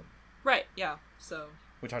both of them. Right, yeah, so...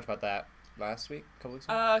 We talked about that last week, a couple weeks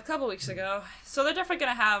ago? A couple weeks ago. So they're definitely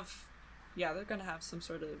going to have... Yeah, they're going to have some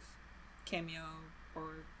sort of cameo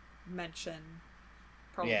or mention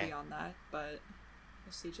probably on that, but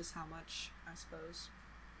we'll see just how much, I suppose.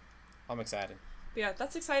 I'm excited. But yeah,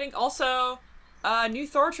 that's exciting. Also, new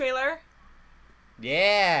Thor trailer.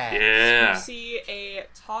 Yeah! Yeah! So we see a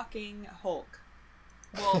talking Hulk.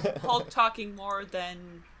 Well, Hulk talking more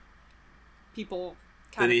than people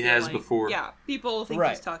kind than he has like, before. Yeah, people think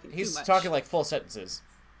he's talking too much. He's talking like full sentences.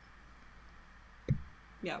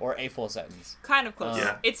 Yeah. Or a full sentence. Kind of close.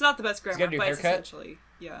 Yeah. It's not the best grammar, but it's haircut? essentially,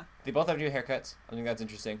 yeah. They both have new haircuts. I think that's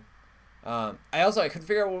interesting. I couldn't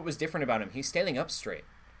figure out what was different about him. He's standing up straight.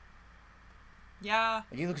 Yeah.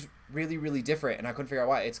 Like, he looks really, really different, and I couldn't figure out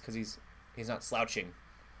why. It's because he's not slouching.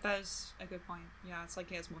 That is a good point. Yeah, it's like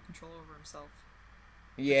he has more control over himself.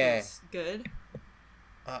 Yeah. Which is good.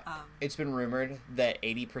 It's been rumored that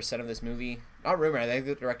 80% of this movie... Not rumored, I think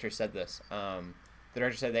the director said this. The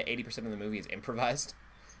director said that 80% of the movie is improvised.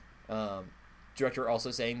 Director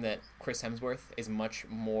also saying that Chris Hemsworth is much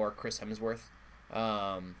more Chris Hemsworth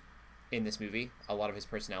in this movie. A lot of his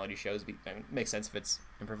personality shows. Makes sense if it's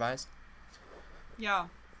improvised. Yeah.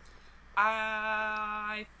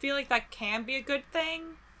 I feel like that can be a good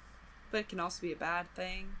thing, but it can also be a bad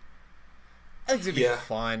thing. I think it'd be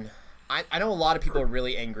fun. I know a lot of people are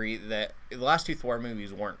really angry that the last two Thor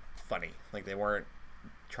movies weren't funny. Like, they weren't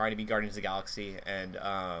trying to be Guardians of the Galaxy, and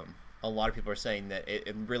a lot of people are saying that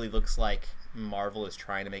it really looks like Marvel is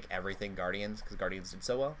trying to make everything Guardians, because Guardians did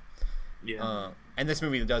so well. Yeah. And this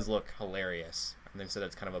movie does look hilarious. And they said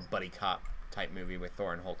it's kind of a buddy cop type movie with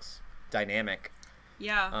Thor and Hulk's dynamic.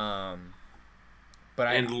 Yeah.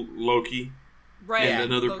 Loki. Right. And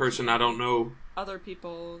another Loki. Person I don't know. Other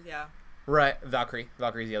people, yeah. Right. Valkyrie.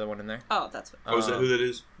 Valkyrie's the other one in there. Oh, that's what. Oh, is that who that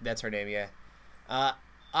is? That's her name, yeah.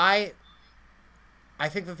 I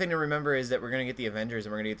think the thing to remember is that we're going to get the Avengers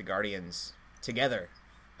and we're going to get the Guardians together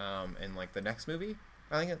in, like, the next movie.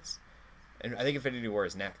 I think Infinity War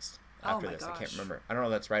is next after this. Gosh. I can't remember. I don't know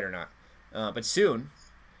if that's right or not. But soon.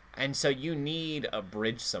 And so you need a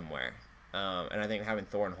bridge somewhere. And I think having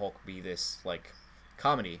Thor and Hulk be this, like,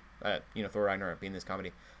 comedy, Thor Ragnarok being this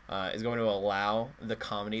comedy, is going to allow the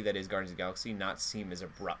comedy that is Guardians of the Galaxy not seem as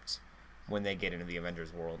abrupt when they get into the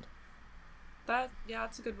Avengers world.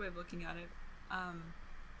 That's a good way of looking at it.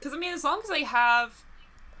 Because, I mean, as long as they have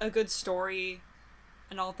a good story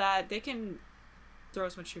and all that, they can throw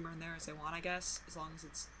as much humor in there as they want, I guess, as long as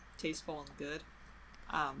it's tasteful and good.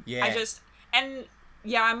 I'm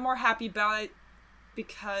more happy about it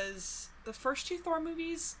because the first 2 Thor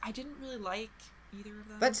movies, I didn't really like either of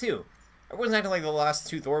them. That too. I wasn't acting like the last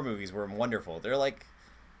 2 Thor movies were wonderful. They're like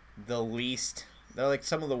the least... They're like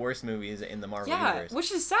some of the worst movies in the Marvel universe. Yeah,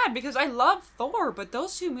 which is sad because I love Thor, but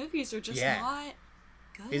those 2 movies are just not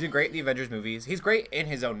good. He's been great in the Avengers movies. He's great in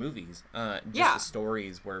his own movies. The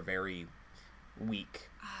stories were very weak.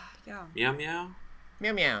 Yeah. Meow meow.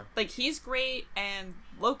 Meow meow. Like, he's great, and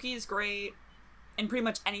Loki's great, and pretty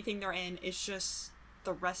much anything they're in is just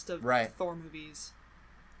the rest of the Thor movies.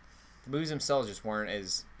 The movies themselves just weren't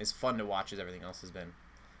as fun to watch as everything else has been.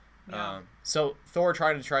 Yeah. So Thor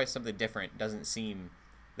trying to try something different doesn't seem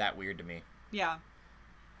that weird to me. Yeah.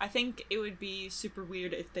 I think it would be super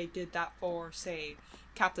weird if they did that for, say,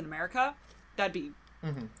 Captain America. That'd be...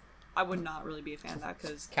 Mm-hmm. I would not really be a fan of that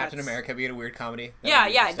because Captain America being a weird comedy.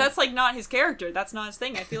 That's like not his character. That's not his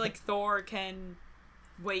thing. I feel like Thor can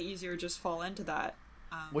way easier just fall into that.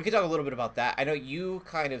 We could talk a little bit about that. I know you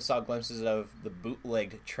kind of saw glimpses of the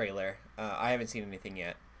bootlegged trailer. I haven't seen anything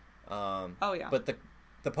yet. But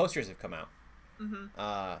the posters have come out.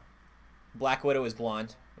 Mm-hmm. Black Widow is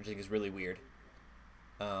blonde, which I think is really weird.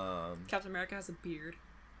 Captain America has a beard.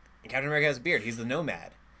 And Captain America has a beard. He's the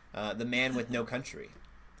nomad, the man with no country.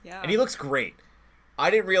 Yeah. And he looks great. I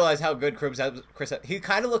didn't realize how good Chris. He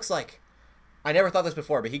kind of looks like. I never thought this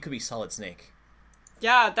before, but he could be Solid Snake.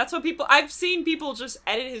 Yeah, that's what people. I've seen people just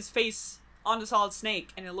edit his face onto Solid Snake,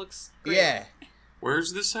 and it looks great. Yeah.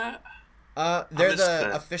 Where's this at? They're the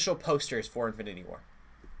official posters for Infinity War.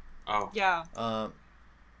 Oh. Yeah.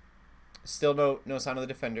 Still no sign of the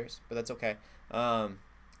Defenders, but that's okay. I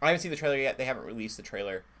haven't seen the trailer yet. They haven't released the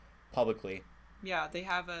trailer publicly. Yeah, they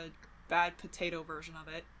have a bad potato version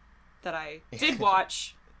of it that I did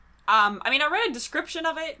watch. I mean, I read a description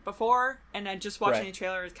of it before, and then just watching the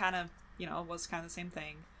trailer is kind of, was kind of the same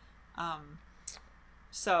thing.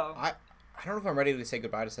 So I don't know if I'm ready to say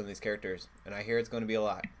goodbye to some of these characters, and I hear it's going to be a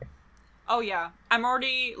lot. Oh yeah, I'm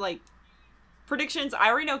already predictions. I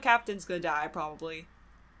already know Captain's gonna die probably,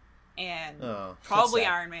 and probably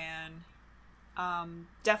Iron Man.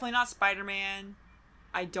 Definitely not Spider-Man.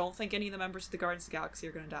 I don't think any of the members of the Guardians of the Galaxy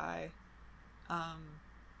are gonna die.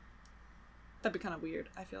 That'd be kind of weird.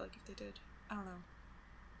 I feel like if they did, I don't know.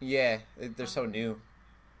 Yeah, they're so new.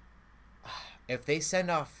 If they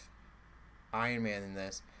send off Iron Man in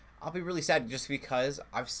this, I'll be really sad just because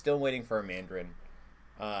I'm still waiting for a Mandarin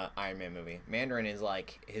Iron Man movie. Mandarin is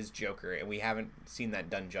like his Joker, and we haven't seen that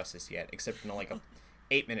done justice yet, except in like a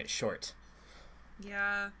 8-minute short.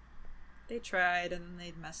 Yeah, they tried and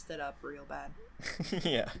they messed it up real bad.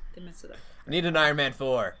 Yeah, they messed it up. I need an Iron Man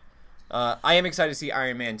 4. I am excited to see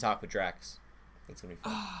Iron Man talk with Drax. It's gonna be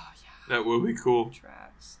fun. Oh yeah, that will be cool.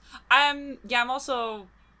 Drax. I'm also.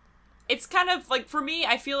 It's kind of like, for me,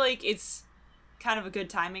 I feel like it's kind of a good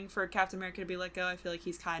timing for Captain America to be let go. I feel like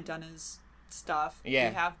he's kind of done his stuff. Yeah,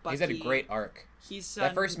 we have Bucky. He's had a great arc.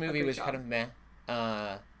 That first movie was kind of meh,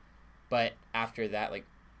 but after that, like,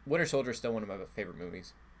 Winter Soldier is still one of my favorite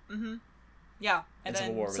movies. Mm-hmm. Yeah, and then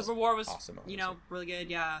Civil War was awesome, really good.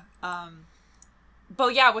 Yeah.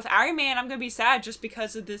 But yeah, with Iron Man, I'm gonna be sad just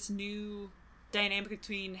because of this new dynamic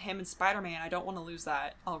between him and Spider-Man. I don't want to lose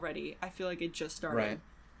that already. I feel like it just started. Right.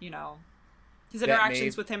 His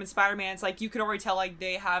interactions with him and Spider-Man, it's like you can already tell like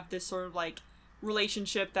they have this sort of like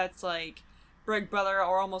relationship that's like big brother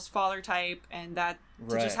or almost father type, and that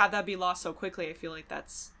to just have that be lost so quickly, I feel like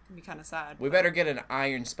that's gonna be kind of sad. We better get an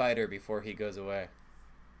Iron Spider before he goes away.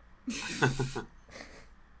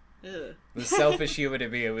 The selfish human in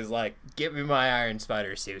me, it was like, give me my Iron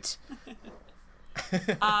Spider suit.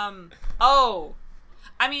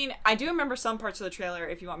 I mean, I do remember some parts of the trailer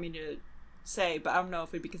if you want me to say, but I don't know if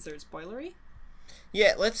it'd be considered spoilery.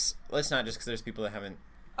 Yeah, let's not, just because there's people that haven't.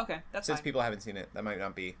 Okay, that's since fine. People haven't seen it, that might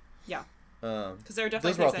not be. Yeah. Because there are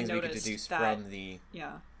definitely those were all things things we could deduce from the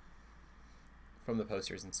from the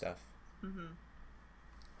posters and stuff. Mm-hmm.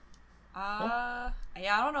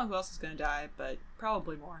 Yeah, I don't know who else is gonna die, but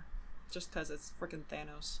probably more, just because it's freaking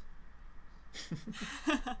Thanos.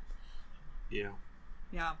 Yeah.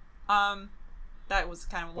 Yeah. That was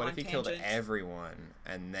kind of a long tangent. What if he killed everyone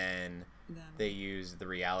and then they used the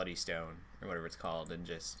Reality Stone or whatever it's called and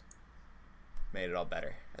just made it all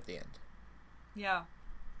better at the end? Yeah.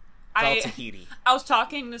 It's all Tahiti. I was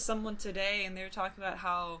talking to someone today and they were talking about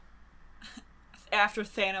how after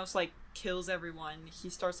Thanos like kills everyone, he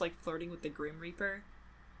starts like flirting with the Grim Reaper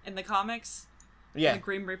in the comics. Yeah, and the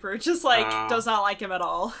Grim Reaper just like does not like him at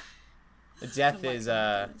all. Death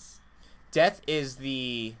is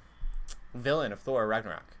the villain of Thor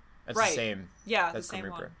Ragnarok. That's right. the same. Yeah, that's the same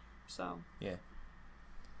Grim Reaper. one. So yeah,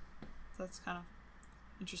 that's kind of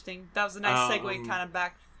interesting. That was a nice segue, kind of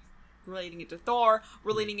back relating it to Thor,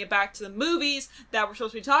 relating it back to the movies that we're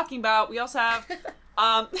supposed to be talking about. We also have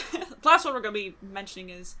the last one we're going to be mentioning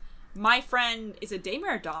is My Friend is a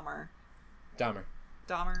Dahmer or Dahmer?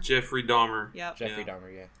 Dahmer. Jeffrey Dahmer. Yep. Jeffrey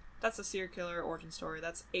Dahmer, yeah. That's a serial killer origin story.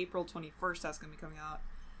 That's April 21st. That's going to be coming out.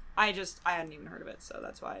 I hadn't even heard of it, so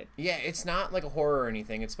that's why. Yeah, it's not like a horror or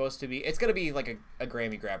anything. It's supposed to be. It's going to be like a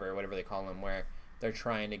Grammy grabber or whatever they call them, where they're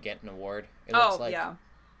trying to get an award. It looks like. Yeah.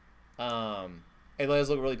 It does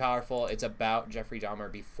look really powerful. It's about Jeffrey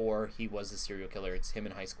Dahmer before he was a serial killer. It's him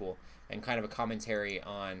in high school, and kind of a commentary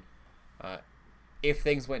on if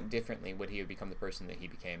things went differently, would he have become the person that he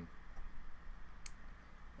became?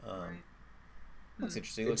 Right. Looks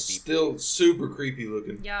interesting. It's still super creepy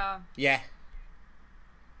looking. Yeah. Yeah.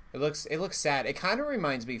 It looks sad. It kind of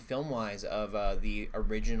reminds me film wise of the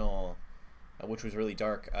original, which was really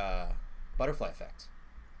dark, Butterfly Effect.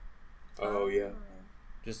 Oh yeah.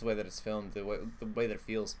 Just the way that it's filmed, the way that it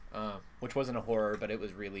feels, which wasn't a horror, but it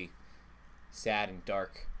was really sad and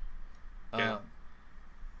dark. Yeah.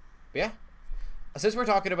 But yeah. Since we're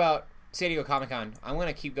talking about San Diego Comic-Con, I'm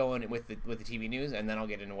gonna keep going with the TV news, and then I'll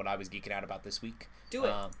get into what I was geeking out about this week. Do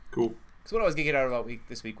it. Cool. Because what I was geeking out about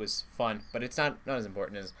this week was fun, but it's not as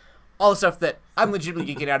important as all the stuff that I'm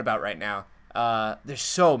legitimately geeking out about right now. There's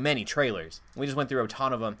so many trailers. We just went through a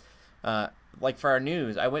ton of them. Like for our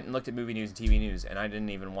news, I went and looked at movie news and TV news, and I didn't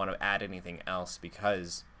even want to add anything else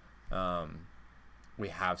because we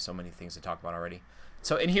have so many things to talk about already.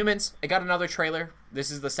 So Inhumans, it got another trailer.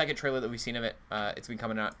 This is the second trailer that we've seen of it. It's been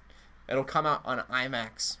coming out. It'll come out on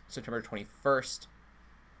IMAX September 21st,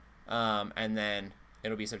 and then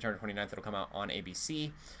it'll be September 29th. It'll come out on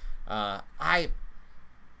ABC. I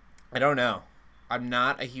don't know. I'm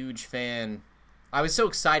not a huge fan. I was so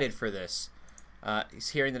excited for this.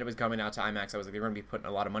 Hearing that it was coming out to IMAX, I was like, they're going to be putting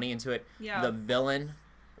a lot of money into it. Yeah. The villain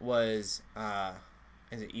was,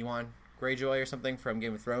 is it Ewan Greyjoy or something from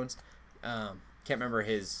Game of Thrones? Can't remember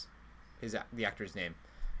the actor's name.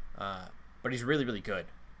 But he's really, really good.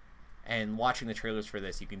 And watching the trailers for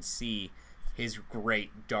this, you can see his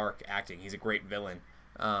great dark acting. He's a great villain.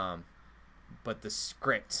 But the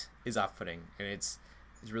script is off-putting, and it's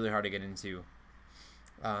really hard to get into.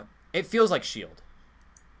 It feels like S.H.I.E.L.D.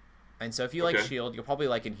 And so if you like S.H.I.E.L.D., you'll probably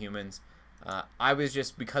like Inhumans. I was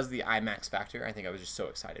just, because of the IMAX factor, I think I was just so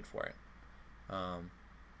excited for it.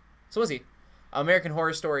 So we'll see. American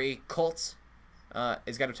Horror Story Cult.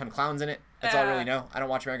 It's got a ton of clowns in it. That's all I really know. I don't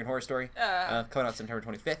watch American Horror Story. Coming out September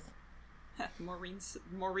 25th.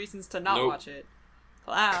 More reasons to not watch it.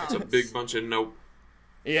 Clowns. It's a big bunch of nope.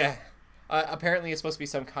 Yeah. Apparently it's supposed to be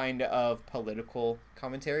some kind of political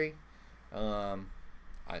commentary.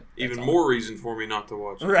 Even more reason for me not to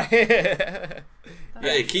watch it. Right.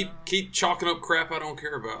 Hey, keep chalking up crap I don't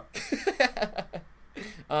care about.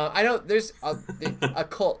 I know there's a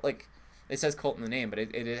cult, like it says cult in the name, but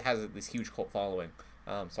it has this huge cult following.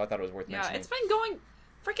 So I thought it was worth mentioning. Yeah, it's been going.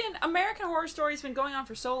 Freaking American Horror Story's been going on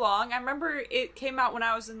for so long. I remember it came out when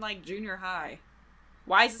I was in like junior high.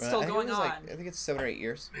 Why is it still going on? I think it's 7 or 8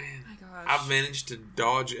 years. Man, oh my gosh. I've managed to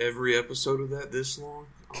dodge every episode of that this long.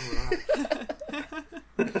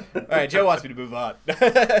 All right, Joe wants me to move on.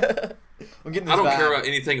 I don't care about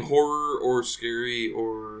anything horror or scary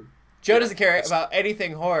or... Joe doesn't care about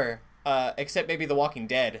anything horror, except maybe The Walking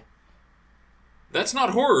Dead. That's not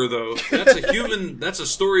horror, though. That's that's a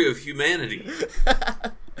story of humanity.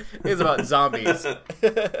 It's about zombies.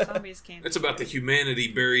 Zombies can't. It's about the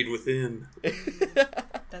humanity buried within.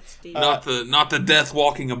 That's deep. Not the death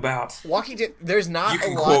walking about. Walking Dead. There's not you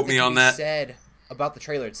can a lot quote me that on can that. Be said about the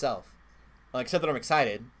trailer itself, except that I'm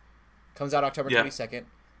excited. Comes out October 22nd.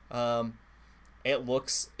 It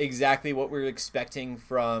looks exactly what we were expecting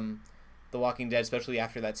from The Walking Dead, especially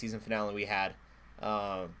after that season finale we had.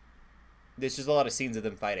 There's just a lot of scenes of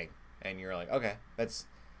them fighting, and you're like, okay, that's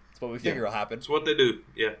what we figure will happen. It's what they do.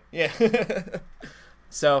 Yeah.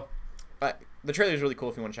 So, the trailer is really cool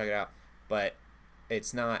if you want to check it out, but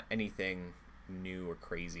it's not anything new or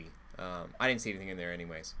crazy. I didn't see anything in there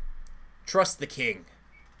anyways. Trust the King.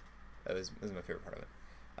 That was my favorite part of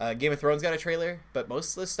it. Game of Thrones got a trailer, but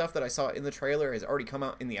most of the stuff that I saw in the trailer has already come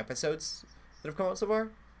out in the episodes that have come out so far.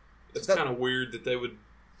 It's kind of weird that they would...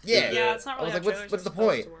 Yeah, it's not really I was like, what's the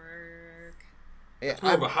point? Yeah, it's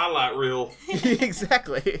more of a highlight reel.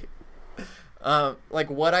 Exactly. Like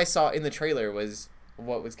what I saw in the trailer was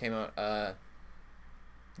came out.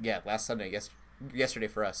 Last Sunday. Yesterday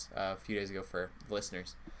for us. A few days ago for the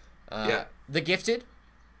listeners. The Gifted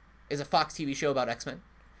is a Fox TV show about X-Men.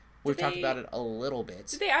 We've talked about it a little bit.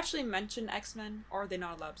 Did they actually mention X-Men, or are they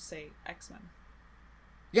not allowed to say X-Men?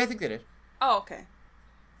 Yeah, I think they did. Oh, okay.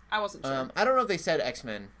 I wasn't sure. I don't know if they said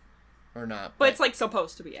X-Men or not. But it's like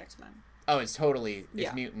supposed to be X-Men. Oh, it's totally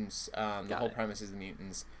mutants. The whole premise is the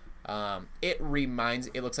mutants.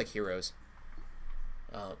 It looks like Heroes.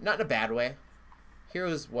 Not in a bad way.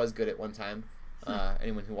 Heroes was good at one time.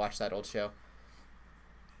 Anyone who watched that old show.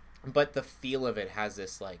 But the feel of it has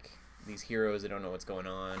this, like, these heroes that don't know what's going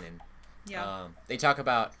on, and they talk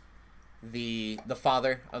about the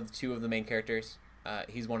father of two of the main characters.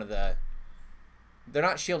 He's one of the... They're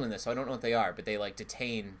not shielding this, so I don't know what they are, but they, like,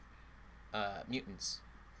 detain mutants.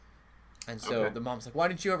 And so the mom's like, why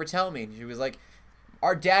didn't you ever tell me? And she was like,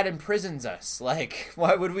 our dad imprisons us. Like,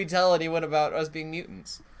 why would we tell anyone about us being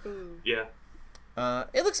mutants? Ooh. Yeah.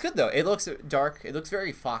 It looks good, though. It looks dark. It looks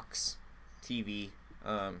very Fox TV.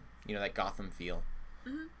 That Gotham feel.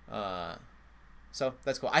 Mm-hmm. So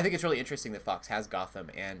that's cool. I think it's really interesting that Fox has Gotham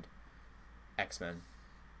and X-Men.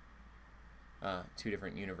 Two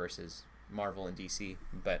different universes, Marvel and DC.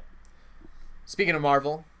 But speaking of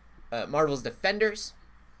Marvel, Marvel's Defenders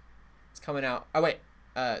is coming out. Oh wait,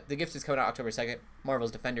 The Gift is coming out October 2nd.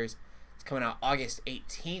 Marvel's Defenders is coming out August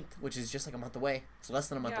 18th, which is just like a month away. It's less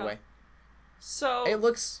than a month away. So it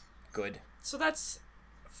looks good. So that's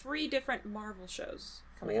 3 different Marvel shows.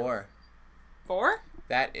 4. 4?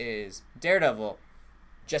 That is Daredevil,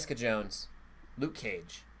 Jessica Jones, Luke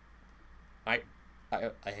Cage. I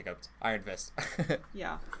hiccuped. Iron Fist.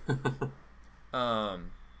 Yeah.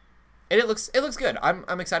 And it looks good.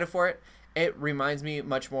 I'm excited for it. It reminds me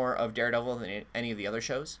much more of Daredevil than any of the other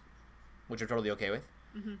shows, which I'm totally okay with.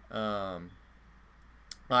 Mm-hmm.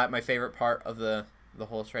 My favorite part of the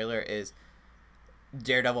whole trailer is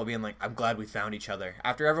Daredevil being like, I'm glad we found each other.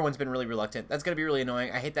 After everyone's been really reluctant. That's going to be really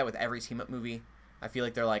annoying. I hate that with every team-up movie. I feel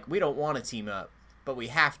like they're like, we don't want to team up, but we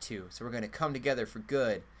have to, so we're going to come together for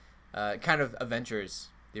good. Kind of Avengers,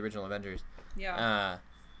 the original Avengers. Yeah.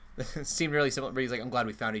 It seemed really similar, but he's like, I'm glad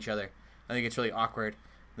we found each other. I think it's really awkward.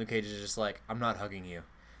 Luke Cage is just like, I'm not hugging you.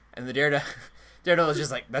 And the Daredevil is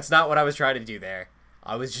just like, that's not what I was trying to do there.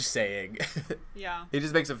 I was just saying. Yeah. He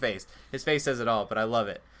just makes a face. His face says it all, but I love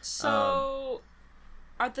it. So...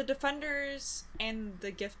 Are the Defenders and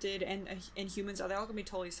the Gifted and Inhumans, are they all going to be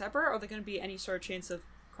totally separate, or are there going to be any sort of chance of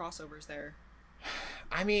crossovers there?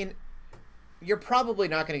 I mean, you're probably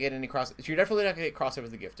not going to get any You're definitely not going to get crossovers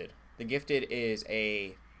with the Gifted. The Gifted is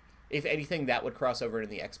if anything, that would cross over in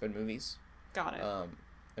the X-Men movies. Got it.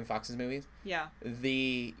 In Fox's movies. Yeah.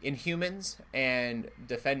 The Inhumans and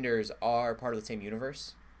Defenders are part of the same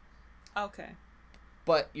universe. Okay.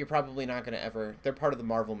 But you're probably not going to ever... They're part of the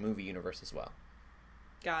Marvel movie universe as well.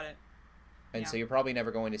 Got it. And so you're probably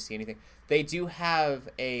never going to see anything. They do have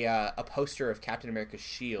a poster of Captain America's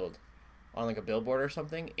shield on like a billboard or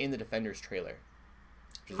something in the Defenders trailer,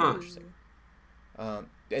 which is really interesting.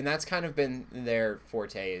 And that's kind of been their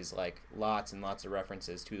forte, is like lots and lots of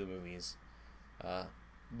references to the movies,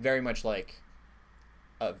 very much like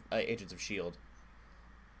Agents of S.H.I.E.L.D.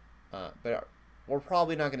 But we're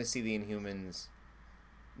probably not going to see the Inhumans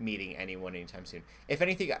meeting anyone anytime soon. If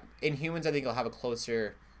anything, Inhumans, I think will have a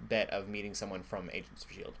closer bet of meeting someone from Agents of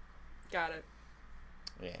S.H.I.E.L.D. Got it.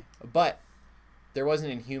 Yeah. But there was an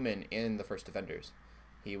Inhuman in the first Defenders.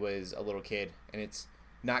 He was a little kid, and it's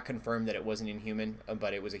not confirmed that it was an Inhuman,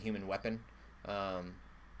 but it was a human weapon.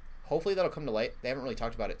 Hopefully that'll come to light. They haven't really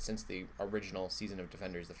talked about it since the original season of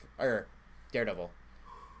Defenders, or Daredevil.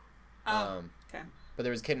 Okay. But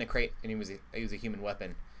there was a kid in a crate, and he was a human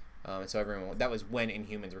weapon. So that was when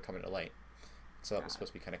Inhumans were coming to light. So that was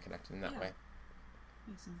supposed to be kind of connected in that way.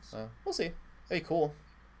 Makes sense. We'll see. That'd be cool.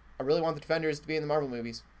 I really want the Defenders to be in the Marvel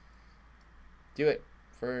movies. Do it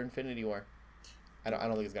for Infinity War. I don't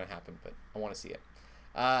think it's gonna happen, but I want to see it.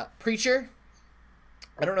 Preacher.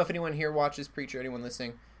 I don't know if anyone here watches Preacher. Anyone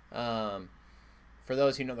listening? For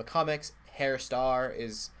those who know the comics, Harry Starr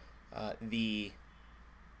is the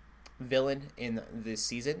villain in this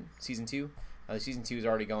season 2. Season 2 is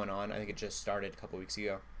already going on. I think it just started a couple weeks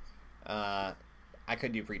ago. I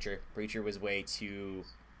could do Preacher. Preacher was way too...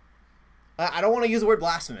 I don't want to use the word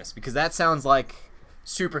blasphemous, because that sounds like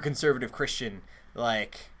super conservative Christian.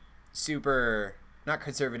 Like, super... Not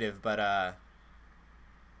conservative, but...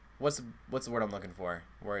 What's the word I'm looking for?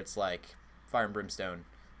 Where it's like fire and brimstone.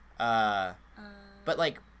 But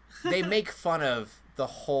like, they make fun of the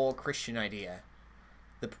whole Christian idea.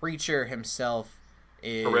 The preacher himself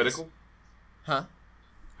is... Heretical? Huh?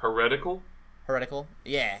 Heretical? Heretical?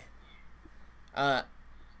 Yeah.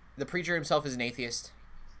 The preacher himself is an atheist.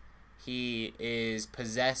 He is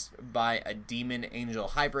possessed by a demon-angel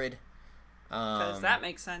hybrid. Because that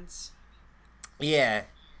makes sense. Yeah.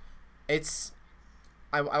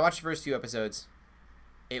 I watched the first few episodes.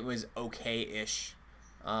 It was okay-ish.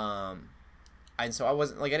 And so I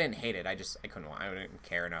wasn't, I didn't hate it. I didn't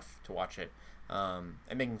care enough to watch it. And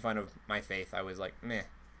making fun of my faith, I was like, meh.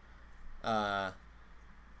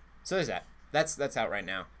 So there's that. That's out right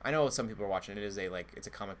now. I know some people are watching it. It is it's a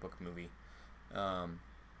comic book movie.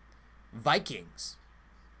 Vikings.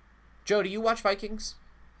 Joe, do you watch Vikings?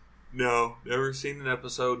 No, never seen an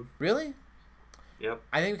episode. Really? Yep.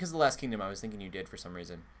 I think because of The Last Kingdom, I was thinking you did for some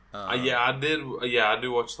reason. Yeah, I did. Yeah, I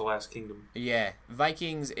do watch The Last Kingdom. Yeah,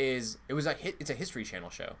 Vikings it's a History Channel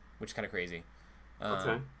show, which is kind of crazy.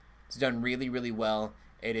 Okay. It's done really, really well.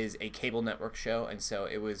 It is a cable network show, and so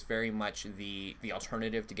it was very much the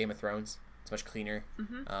alternative to Game of Thrones. It's much cleaner,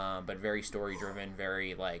 but very story driven,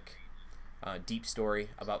 very deep story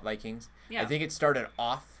about Vikings. Yeah. I think it started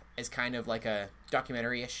off as kind of like a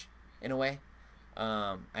documentary-ish in a way,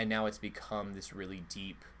 and now it's become this really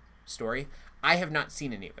deep story. I have not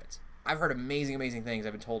seen any of it. I've heard amazing, amazing things.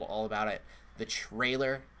 I've been told all about it. The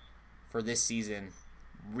trailer for this season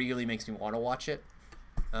really makes me want to watch it.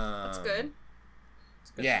 That's good.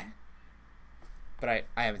 Yeah. But I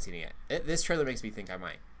haven't seen it yet. This trailer makes me think I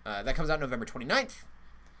might. That comes out November 29th.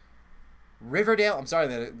 Riverdale. I'm sorry,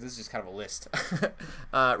 this is just kind of a list.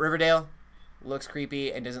 Riverdale looks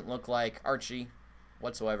creepy and doesn't look like Archie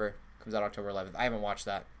whatsoever. Comes out October 11th. I haven't watched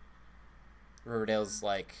that. Riverdale's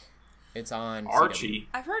it's on Archie. CW.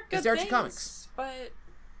 I've heard good things, Archie comics, but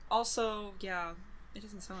also, yeah, it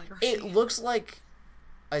doesn't sound like Archie. It looks like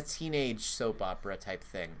a teenage soap opera type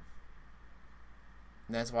thing.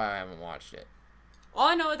 And that's why I haven't watched it. All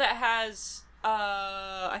I know that has,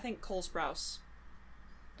 I think Cole Sprouse.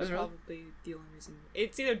 That's probably the only reason.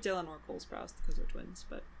 It's either Dylan or Cole Sprouse because they're twins,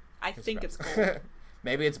 but I think it's Cole.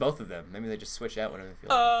 Maybe it's both of them. Maybe they just switch out whenever they feel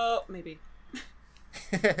like maybe.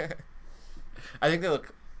 I think they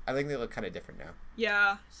look kind of different now.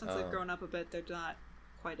 Yeah, since they've grown up a bit, they're not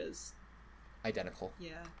quite as identical.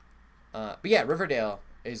 Yeah. But yeah, Riverdale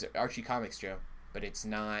is Archie Comics, Joe, but it's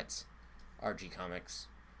not Archie Comics.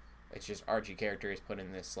 It's just Archie characters put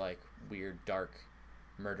in this weird, dark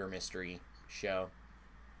murder mystery show.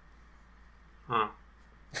 Huh.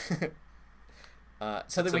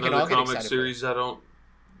 So that we can all get excited. Comic series I don't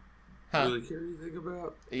really care anything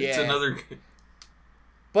about. Yeah. It's another.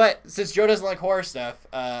 But since Joe doesn't like horror stuff,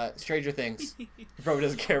 Stranger Things, he probably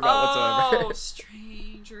doesn't care about whatsoever. Oh,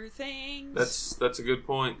 Stranger Things. That's a good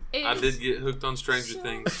point. I did get hooked on Stranger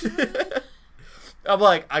Things. I'm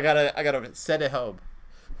like, I gotta send it home.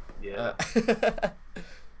 Yeah.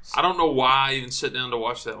 I don't know why I even sat down to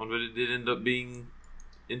watch that one, but it did end up being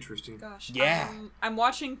interesting. Gosh. Yeah. I'm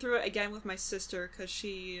watching through it again with my sister because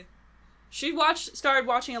she started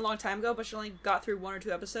watching a long time ago, but she only got through 1 or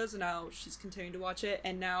 2 episodes, and now she's continuing to watch it.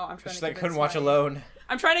 And now I'm trying to. Couldn't watch alone.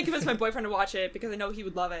 I'm trying to convince my boyfriend to watch it because I know he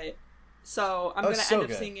would love it. So I'm gonna end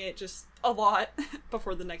up seeing it just a lot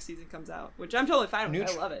before the next season comes out, which I'm totally fine with.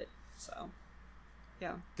 I love it. So,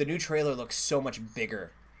 yeah. The new trailer looks so much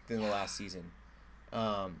bigger than the last season.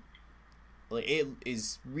 It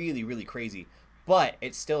is really, really crazy, but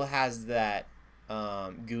it still has that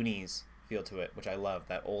Goonies feel to it, which I love.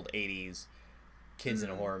 That old 80s kids in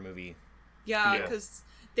a horror movie. Yeah, because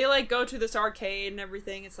they go to this arcade and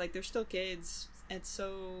everything. It's they're still kids. It's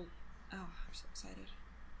so... Oh, I'm so excited.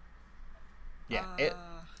 Yeah, it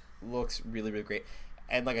looks really, really great.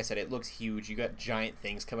 And like I said, it looks huge. You got giant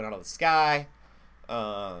things coming out of the sky.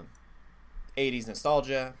 80s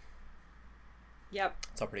nostalgia. Yep.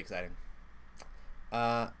 It's all pretty exciting.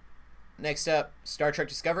 Next up, Star Trek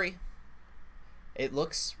Discovery. It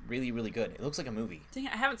looks really, really good. It looks like a movie. Dang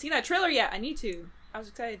it, I haven't seen that trailer yet. I need to. I was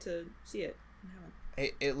excited to see it.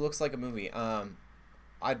 It looks like a movie. I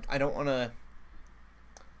don't want to...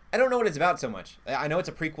 I don't know what it's about so much. I know it's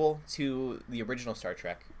a prequel to the original Star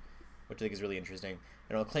Trek, which I think is really interesting.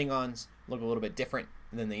 I know Klingons look a little bit different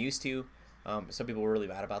than they used to. Some people were really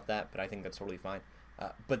mad about that, but I think that's totally fine.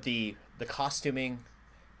 But the costuming,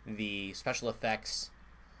 the special effects,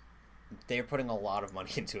 they're putting a lot of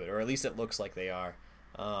money into it, or at least it looks like they are.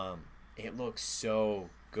 It looks so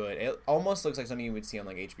good. It almost looks like something you would see on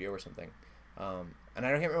HBO or something. And I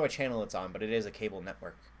don't remember what channel it's on, but it is a cable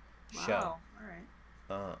network show. Wow, all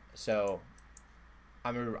right. So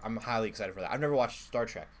I'm highly excited for that. I've never watched Star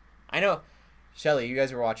Trek. I know, Shelly, you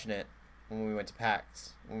guys were watching it when we went to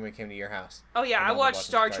PAX, when we came to your house. Oh yeah, I watch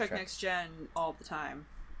Star Trek Next Gen all the time.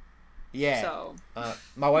 Yeah. So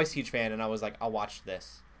my wife's a huge fan, and I was like, I'll watch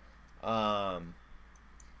this. On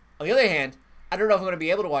the other hand, I don't know if I'm going to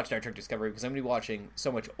be able to watch Star Trek Discovery because I'm going to be watching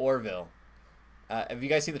so much Orville. Have you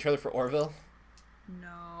guys seen the trailer for Orville?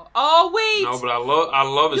 No. Oh wait. No, but I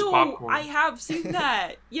love his popcorn. I have seen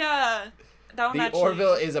that. Yeah. That one the actually...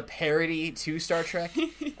 Orville is a parody to Star Trek.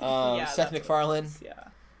 Seth MacFarlane.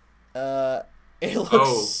 Yeah. It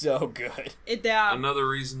looks so good. Another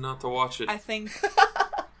reason not to watch it. I think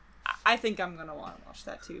I'm gonna want to watch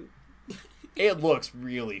that too. It looks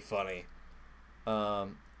really funny.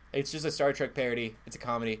 It's just a Star Trek parody. It's a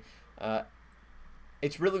comedy.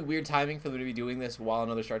 It's really weird timing for them to be doing this while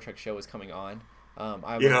another Star Trek show is coming on.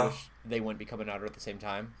 I wish they wouldn't be coming out at the same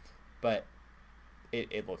time, but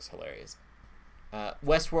it looks hilarious.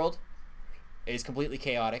 Westworld is completely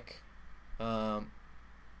chaotic.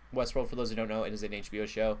 Westworld, for those who don't know, it is an HBO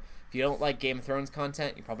show. If you don't like Game of Thrones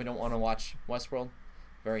content, you probably don't want to watch Westworld.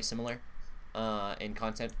 Very similar in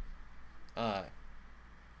content.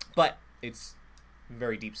 But it's a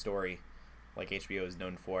very deep story, like HBO is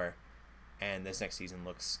known for. And this next season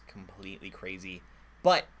looks completely crazy.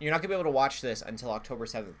 But you're not going to be able to watch this until October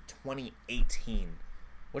 7th, 2018.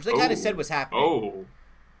 Which they kind of said was happening. Oh.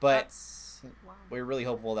 But we were really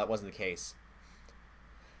hopeful that wasn't the case.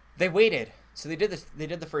 They waited. So they did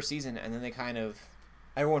the first season, and then they kind of...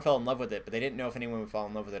 Everyone fell in love with it, but they didn't know if anyone would fall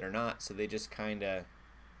in love with it or not. So they just kind of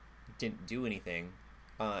didn't do anything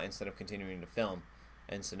instead of continuing to film.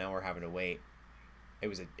 And so now we're having to wait.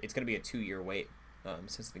 It's going to be a 2-year wait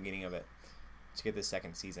since the beginning of it to get this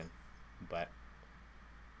second season. But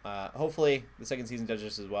hopefully the second season does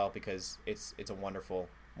just as well because it's a wonderful,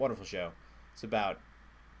 wonderful show. It's about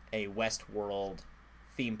a Westworld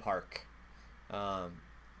theme park.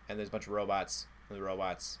 And there's a bunch of robots, and the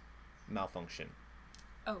robots malfunction.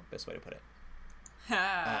 Oh. Best way to put it.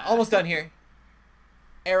 Almost done here.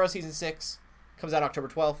 Arrow Season 6 comes out October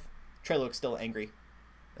 12th. Trailer looks still angry.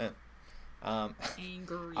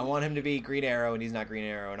 Angry. I want him to be Green Arrow, and he's not Green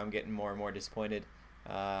Arrow, and I'm getting more and more disappointed.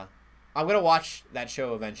 I'm going to watch that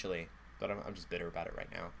show eventually, but I'm just bitter about it right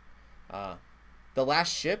now. The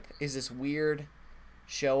Last Ship is this weird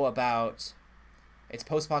show about... It's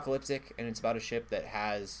post-apocalyptic, and it's about a ship that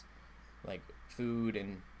has, like, food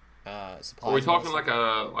and supplies. Are we talking like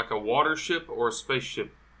a water ship or a spaceship?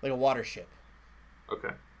 Like a water ship.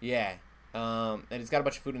 Okay. Yeah. And it's got a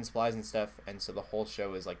bunch of food and supplies and stuff, and so the whole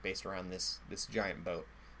show is, like, based around this giant boat.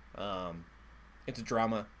 It's a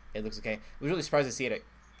drama. It looks okay. I was really surprised to see it at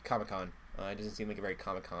Comic-Con. It doesn't seem like a very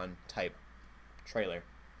Comic-Con type trailer.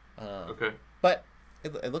 Okay. But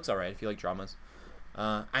it looks alright if you like dramas.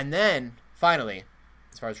 And then, finally...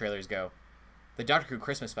 As far as trailers go, the Doctor Who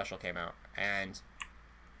Christmas special came out,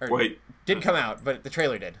 didn't come out, but the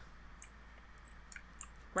trailer did.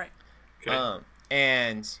 Right. Okay.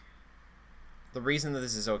 And the reason that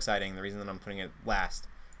this is so exciting, the reason that I'm putting it last,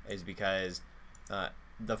 is because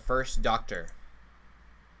the first Doctor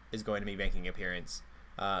is going to be making an appearance.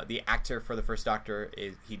 The actor for the first Doctor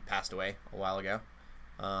he passed away a while ago.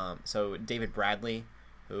 So David Bradley,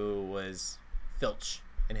 who was Filch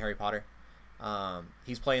in Harry Potter.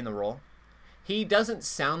 He's playing the role. He doesn't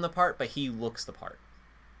sound the part, but he looks the part.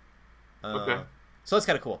 Okay. So that's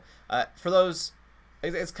kind of cool. For those,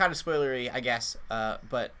 it's kind of spoilery, I guess.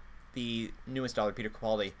 But the newest Doctor, Peter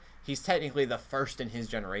Capaldi, he's technically the first in his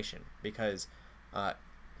generation because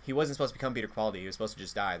he wasn't supposed to become Peter Capaldi. He was supposed to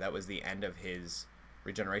just die. That was the end of his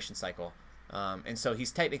regeneration cycle. And so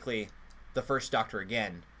he's technically the first Doctor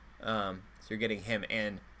again. So you're getting him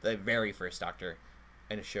and the very first Doctor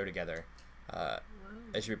in a show together.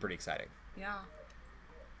 It should be pretty exciting. Yeah.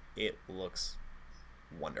 It looks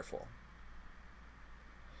wonderful.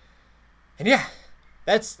 And yeah,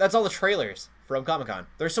 that's all the trailers from Comic-Con.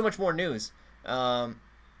 There's so much more news,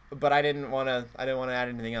 but I didn't want to add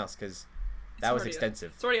anything else because that was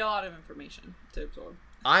extensive. It's already a lot of information to absorb.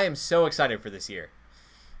 I am so excited for this year.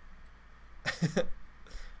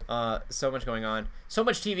 So much going on, so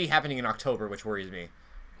much TV happening in October, which worries me.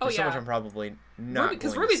 There's so much I'm probably not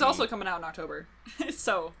because RWBY's also coming out in October,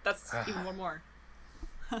 so that's even one more.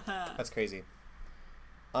 That's crazy.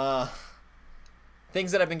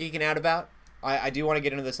 Things that I've been geeking out about. I do want to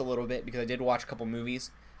get into this a little bit because I did watch a couple movies.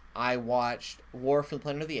 I watched War for the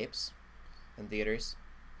Planet of the Apes in theaters,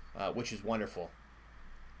 which is wonderful.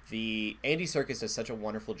 The Andy Serkis does such a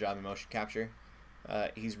wonderful job in motion capture.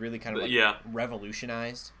 He's really kind of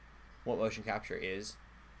revolutionized what motion capture is.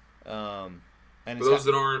 And for those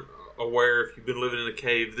that aren't aware, if you've been living in a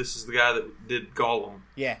cave, this is the guy that did Gollum.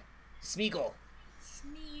 Yeah. Smeagol.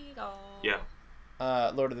 Yeah.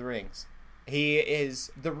 Lord of the Rings. He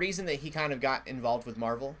is the reason that he kind of got involved with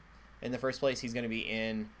Marvel in the first place. He's going to be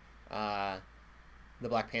in the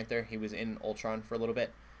Black Panther. He was in Ultron for a little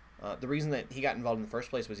bit. The reason that he got involved in the first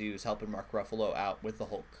place was he was helping Mark Ruffalo out with the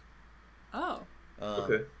Hulk. Oh.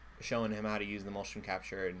 Okay. Showing him how to use the motion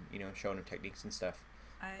capture and, showing him techniques and stuff.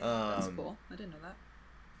 That's cool. I didn't know that.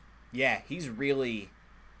 Yeah, he's really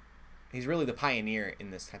the pioneer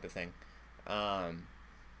in this type of thing.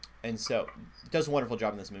 And so, does a wonderful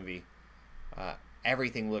job in this movie.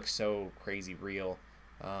 Everything looks so crazy real.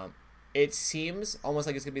 It seems almost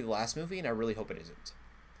like it's going to be the last movie, and I really hope it isn't.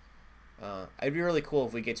 It'd be really cool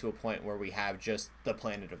if we get to a point where we have just the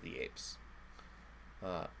Planet of the Apes,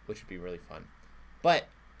 which would be really fun. But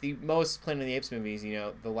the most Planet of the Apes movies,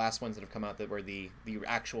 the last ones that have come out that were the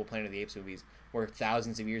actual Planet of the Apes movies were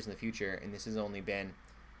thousands of years in the future, and this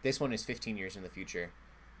one is 15 years in the future.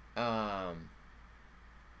 So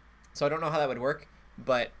I don't know how that would work,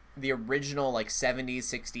 but the original 70s,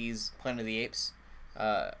 60s Planet of the Apes,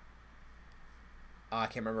 I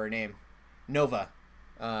can't remember her name, Nova,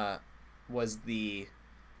 was the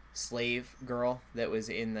slave girl that was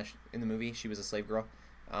in the movie. She was a slave girl,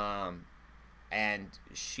 and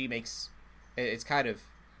she makes it's kind of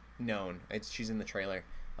known. She's in the trailer.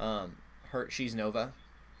 She's Nova,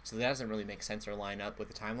 so that doesn't really make sense or line up with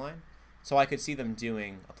the timeline. So I could see them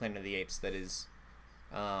doing a Planet of the Apes that is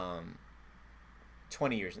 20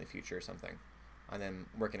 years in the future or something, and then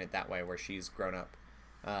working it that way where she's grown up.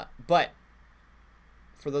 But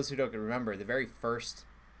for those who don't remember, the very first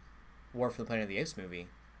War for the Planet of the Apes movie,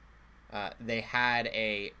 they had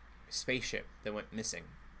a spaceship that went missing.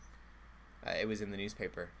 It was in the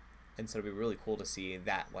newspaper, and so it'd be really cool to see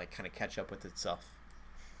that kind of catch up with itself.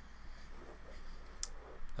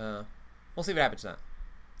 We'll see what happens to that.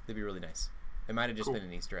 It'd be really nice. It might have just been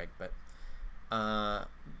an Easter egg, but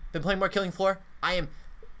been playing more Killing Floor. I am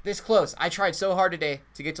this close. I tried so hard today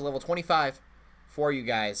to get to level 25 for you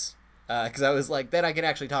guys, because I was like, then I can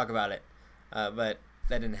actually talk about it, but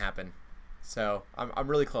that didn't happen. So I'm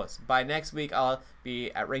really close. By next week, I'll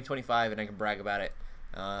be at rank 25, and I can brag about it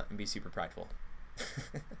and be super prideful.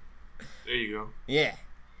 There you go. Yeah.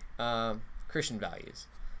 Christian values.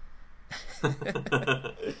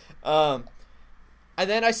 And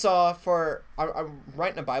then I saw I'm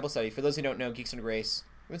writing a Bible study. For those who don't know, Geeks and Grace,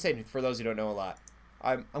 I've been saying for those who don't know a lot,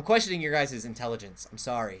 I'm questioning your guys' intelligence. I'm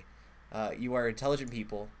sorry. You are intelligent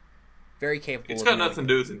people, very capable. It's got nothing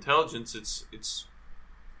to do with intelligence. It's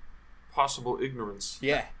possible ignorance.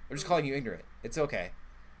 Yeah, I'm just calling you ignorant. It's okay.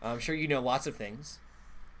 I'm sure you know lots of things.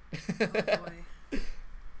 Oh boy.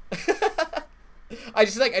 I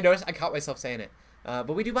noticed I caught myself saying it.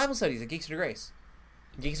 But we do Bible studies at Geeks Under Grace.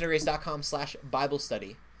 geeksundergrace.com/Bible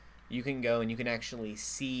study. You can go and you can actually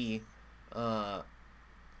see a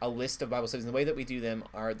list of Bible studies. And the way that we do them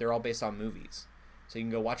they're all based on movies. So you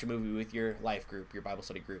can go watch a movie with your life group, your Bible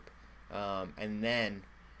study group, and then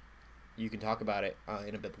you can talk about it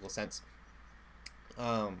in a biblical sense.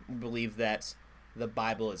 We believe that the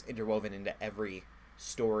Bible is interwoven into every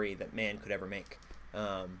story that man could ever make.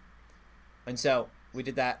 And so we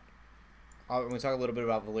did that. I'm going to talk a little bit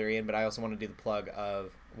about Valerian, but I also want to do the plug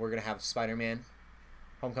of we're going to have Spider-Man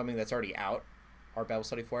Homecoming that's already out, our Bible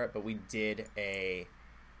study for it, but we did a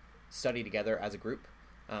study together as a group.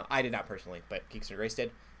 I did not personally, but Geeks and Grace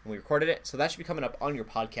did, and we recorded it. So that should be coming up on your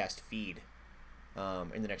podcast feed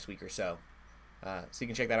in the next week or so. So you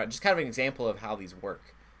can check that out. Just kind of an example of how these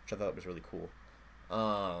work, which I thought was really cool.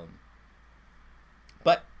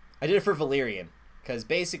 But I did it for Valerian, because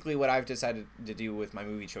basically what I've decided to do with my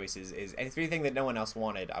movie choices is anything that no one else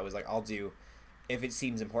wanted, I was like, I'll do if it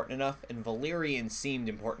seems important enough. And Valerian seemed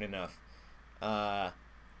important enough.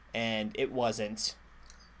 And it wasn't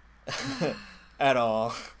at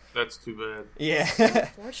all. That's too bad. Yeah.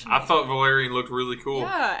 I thought Valerian looked really cool.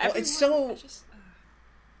 Yeah, well, it's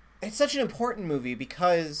such an important movie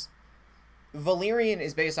because Valerian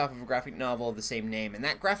is based off of a graphic novel of the same name, and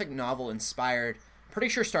that graphic novel inspired, pretty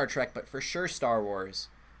sure Star Trek, but for sure Star Wars.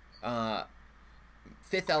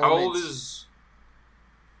 Fifth Element. How old is...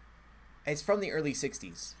 It's from the early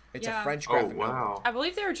 60s. It's a French graphic novel. I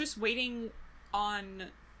believe they were just waiting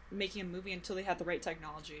on making a movie until they had the right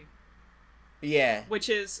technology. Yeah. Which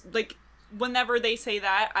is, whenever they say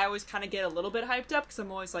that, I always kind of get a little bit hyped up, because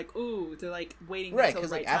I'm always like, ooh, they're, waiting until the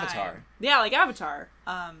right time. Avatar. Yeah, like Avatar.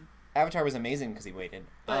 Avatar was amazing because he waited.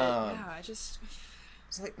 But, I just...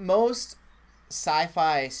 So, most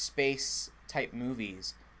sci-fi space type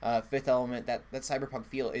movies, Fifth Element, that cyberpunk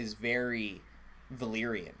feel is very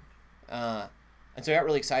Valerian. And so I got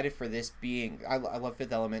really excited for this being... I love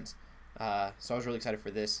Fifth Element, so I was really excited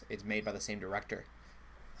for this. It's made by the same director.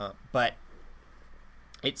 But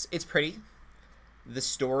it's pretty. The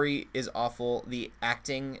story is awful. The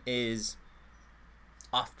acting is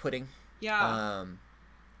off-putting. Yeah.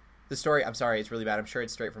 The story, I'm sorry, it's really bad. I'm sure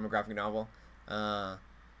it's straight from a graphic novel. But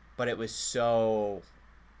it was so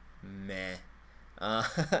meh. And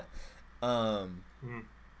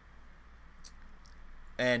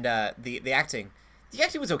the acting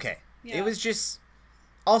was okay. Yeah. It was just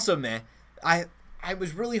also meh. I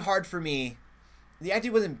was really hard for me. The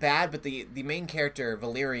acting wasn't bad, but the main character,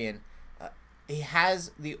 Valerian, he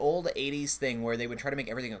has the old 80s thing where they would try to make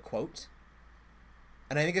everything a quote.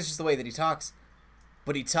 And I think it's just the way that he talks.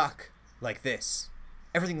 But he talk like this.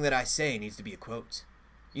 Everything that I say needs to be a quote.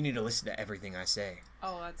 You need to listen to everything I say.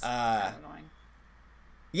 Oh, that's kind of annoying.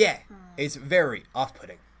 Yeah, it's very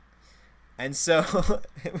off-putting. And so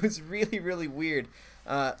it was really, really weird.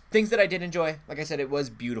 Things that I did enjoy, like I said, it was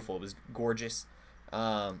beautiful. It was gorgeous.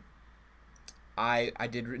 I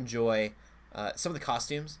did enjoy some of the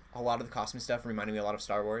costumes. A lot of the costume stuff reminded me a lot of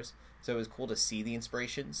Star Wars. So it was cool to see the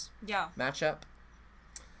inspirations match up.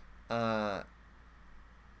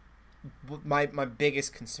 My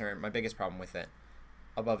biggest concern, my biggest problem with it,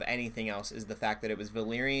 above anything else, is the fact that it was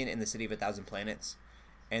Valerian in the City of 1,000 Planets,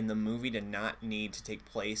 and the movie did not need to take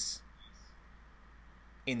place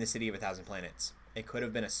in the City of 1,000 Planets. It could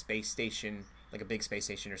have been a space station, like a big space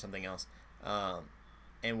station or something else,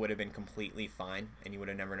 and would have been completely fine, and you would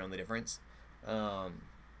have never known the difference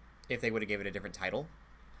if they would have given it a different title.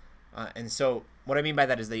 And so what I mean by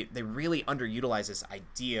that is they really underutilize this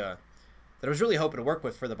idea that I was really hoping to work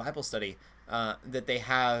with for the Bible study, that they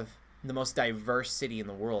have the most diverse city in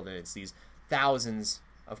the world, and it's these thousands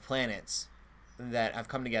of planets that have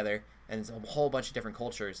come together, and it's a whole bunch of different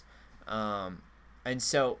cultures. And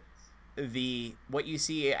so what you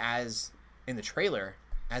see as in the trailer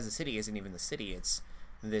as the city isn't even the city. It's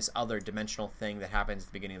this other dimensional thing that happens at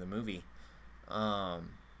the beginning of the movie.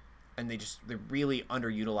 And they really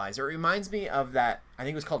underutilize. It reminds me of that, I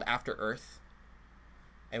think it was called After Earth.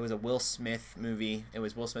 It was a Will Smith movie. It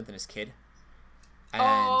was Will Smith and his kid.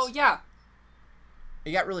 And yeah.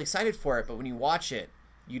 You got really excited for it, but when you watch it,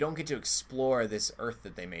 you don't get to explore this Earth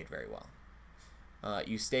that they made very well.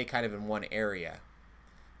 You stay kind of in one area.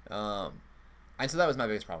 And so that was my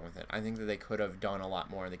biggest problem with it. I think that they could have done a lot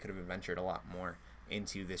more. They could have adventured a lot more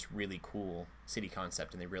into this really cool city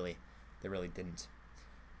concept, and they really didn't.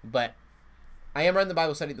 But I am running the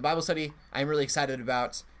Bible study. The Bible study I am really excited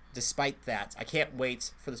about. Despite that, I can't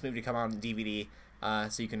wait for this movie to come out on DVD,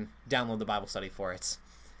 so you can download the Bible study for it.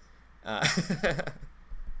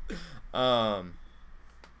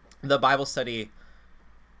 The Bible study,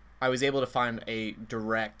 I was able to find a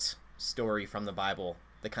direct story from the Bible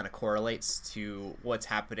that kind of correlates to what's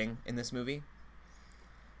happening in this movie.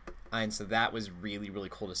 And so that was really, really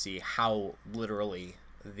cool to see how literally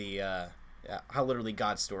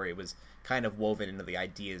God's story was kind of woven into the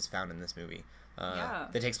ideas found in this movie.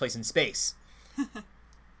 That takes place in space. That's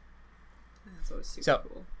always super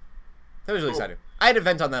cool. That was really exciting. I had to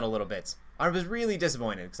vent on that a little bit. I was really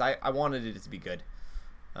disappointed because I wanted it to be good.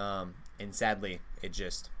 And sadly, it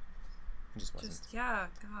just wasn't.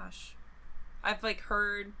 Gosh. I've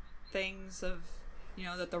heard things of,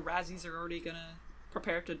 that the Razzies are already gonna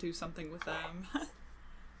prepare to do something with them.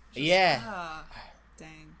 Dang.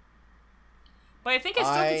 But I think it's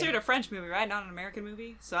still considered a French movie, right? Not an American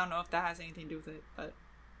movie. So I don't know if that has anything to do with it, but.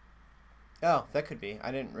 Oh, that could be.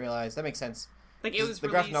 I didn't realize. That makes sense. It was the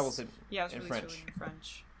graphic novels in French. Really in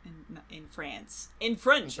French. In France. In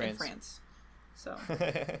France. So.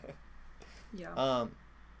 Yeah.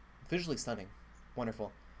 Visually stunning.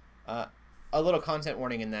 Wonderful. A little content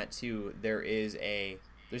warning in that too. There's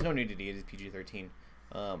no nudity. It is PG-13.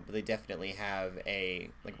 But they definitely have a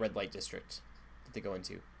red light district that they go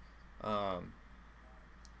into.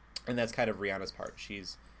 And that's kind of Rihanna's part.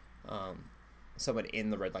 She's someone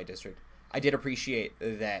in the red light district. I did appreciate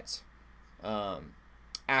that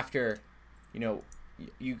after,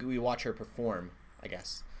 we watch her perform, I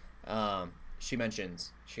guess. She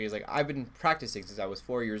mentions, she's like, I've been practicing since I was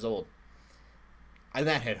 4 years old. And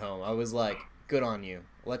that hit home. I was like, good on you.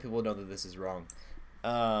 Let people know that this is wrong.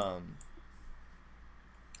 So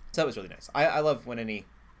that was really nice. I love when any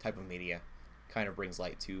type of media kind of brings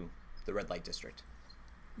light to the red light district.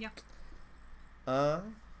 Yeah. But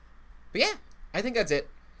yeah, I think that's it.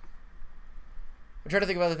 I'm trying to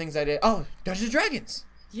think of other things I did. Oh, Dungeons & Dragons.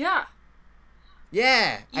 Yeah.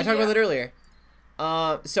 Yeah, I talked about that earlier.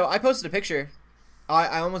 So I posted a picture.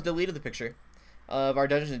 I almost deleted the picture of our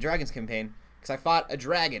Dungeons & Dragons campaign because I fought a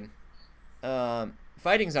dragon.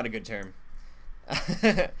 Fighting's not a good term.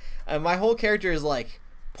 My whole character is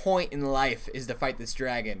point in life is to fight this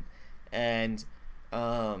dragon, and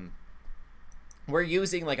we're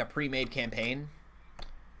using a pre-made campaign,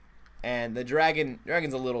 and the dragon's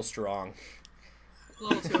a little strong. A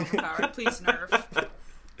little too overpowered. Please nerf.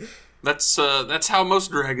 That's how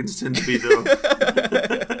most dragons tend to be, though.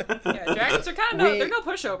 Yeah, dragons are kind of they're no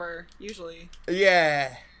pushover usually.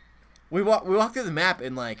 Yeah, we walked through the map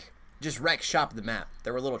and like just wrecked shop the map.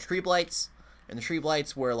 There were little tree blights, and the tree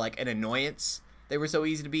blights were like an annoyance. They were so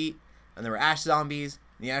easy to beat, and there were ash zombies.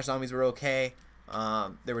 And the ash zombies were okay.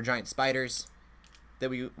 There were giant spiders that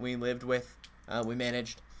we lived with. We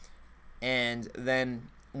managed, and then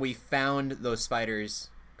we found those spiders'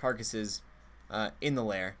 carcasses in the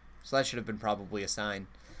lair. So that should have been probably a sign.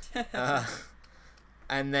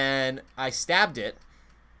 And then I stabbed it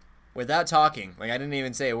without talking. Like, I didn't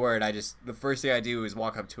even say a word. The first thing I do is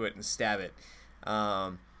walk up to it and stab it.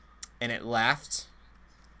 And it laughed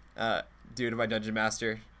due to my Dungeon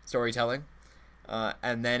Master storytelling.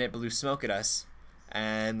 And then it blew smoke at us.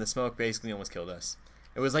 And the smoke basically almost killed us.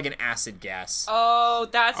 It was like an acid gas. Oh,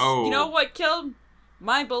 you know what killed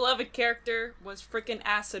my beloved character was freaking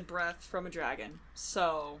acid breath from a dragon.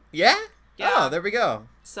 So yeah. Oh, there we go.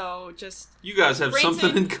 So just you guys have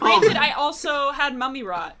something in common. Granted, I also had mummy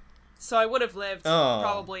rot, so I would have lived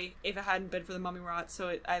probably if it hadn't been for the mummy rot.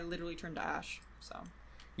 So I literally turned to ash. So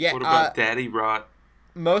yeah. What about daddy rot?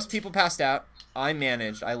 Most people passed out. I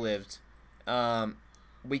managed. I lived.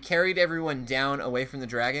 We carried everyone down away from the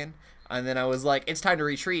dragon, and then I was like, "It's time to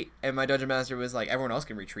retreat." And my Dungeon Master was like, "Everyone else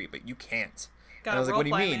can retreat, but you can't." And I was like, "What do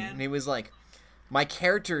you mean?" Man. And he was like, "My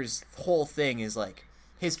character's whole thing is like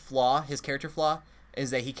his character flaw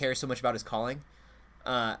is that he cares so much about his calling."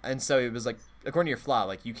 And so it was like, according to your flaw,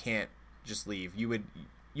 like you can't just leave. You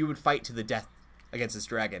would fight to the death against this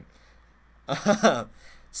dragon.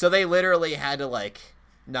 So they literally had to like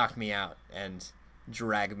knock me out and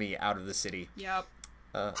drag me out of the city. Yep.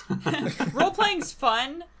 Role playing's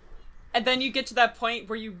fun, and then you get to that point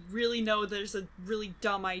where you really know there's a really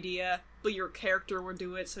dumb idea, but your character will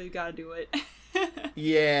do it, so you gotta do it.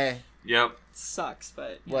 Yeah. Yep. Sucks,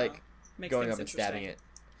 but like going up and stabbing it.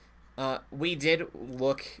 We did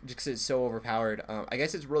look just because it's so overpowered. I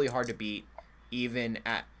guess it's really hard to beat, even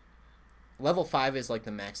at level 5 is like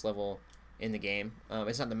the max level in the game.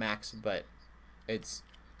 It's not the max, but it's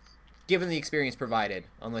given the experience provided.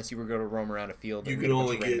 Unless you were going to roam around a field and get a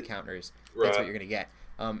bunch of random encounters, that's what you're going to get.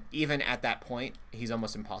 Even at that point, he's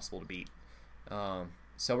almost impossible to beat.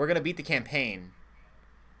 So we're going to beat the campaign,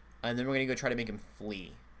 and then we're going to go try to make him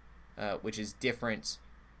flee, which is different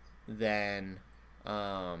than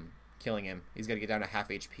killing him. He's got to get down to half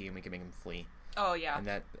HP, and we can make him flee. Oh, yeah. And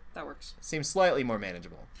that works. Seems slightly more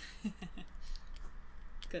manageable.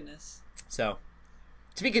 Goodness. So,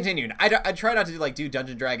 to be continued. I try not to do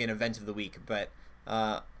Dungeon Dragon event of the week, but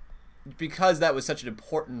because that was such an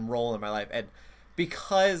important role in my life, and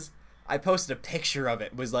because I posted a picture of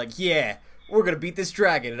it, was like, yeah, we're gonna beat this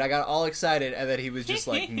dragon, and I got all excited, and then he was just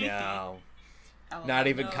like, no, not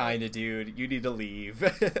even kinda, dude. You need to leave.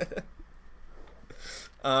 It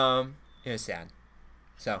was sad.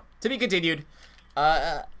 So, to be continued.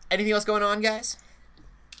 Anything else going on, guys?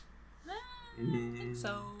 I think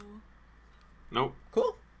so. Nope.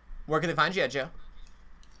 Cool. Where can they find you at, Joe?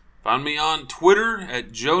 Find me on Twitter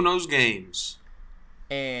at Joe Knows Games.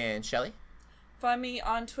 And Shelly? Find me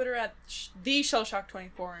on Twitter at the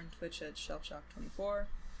Shellshock24 and Twitch at Shellshock24.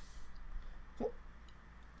 Cool.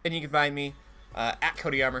 And you can find me at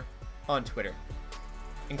Cody Armour on Twitter.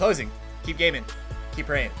 In closing, keep gaming, keep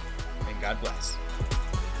praying, and God bless.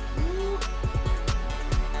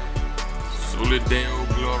 Soli Deo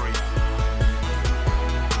Gloria.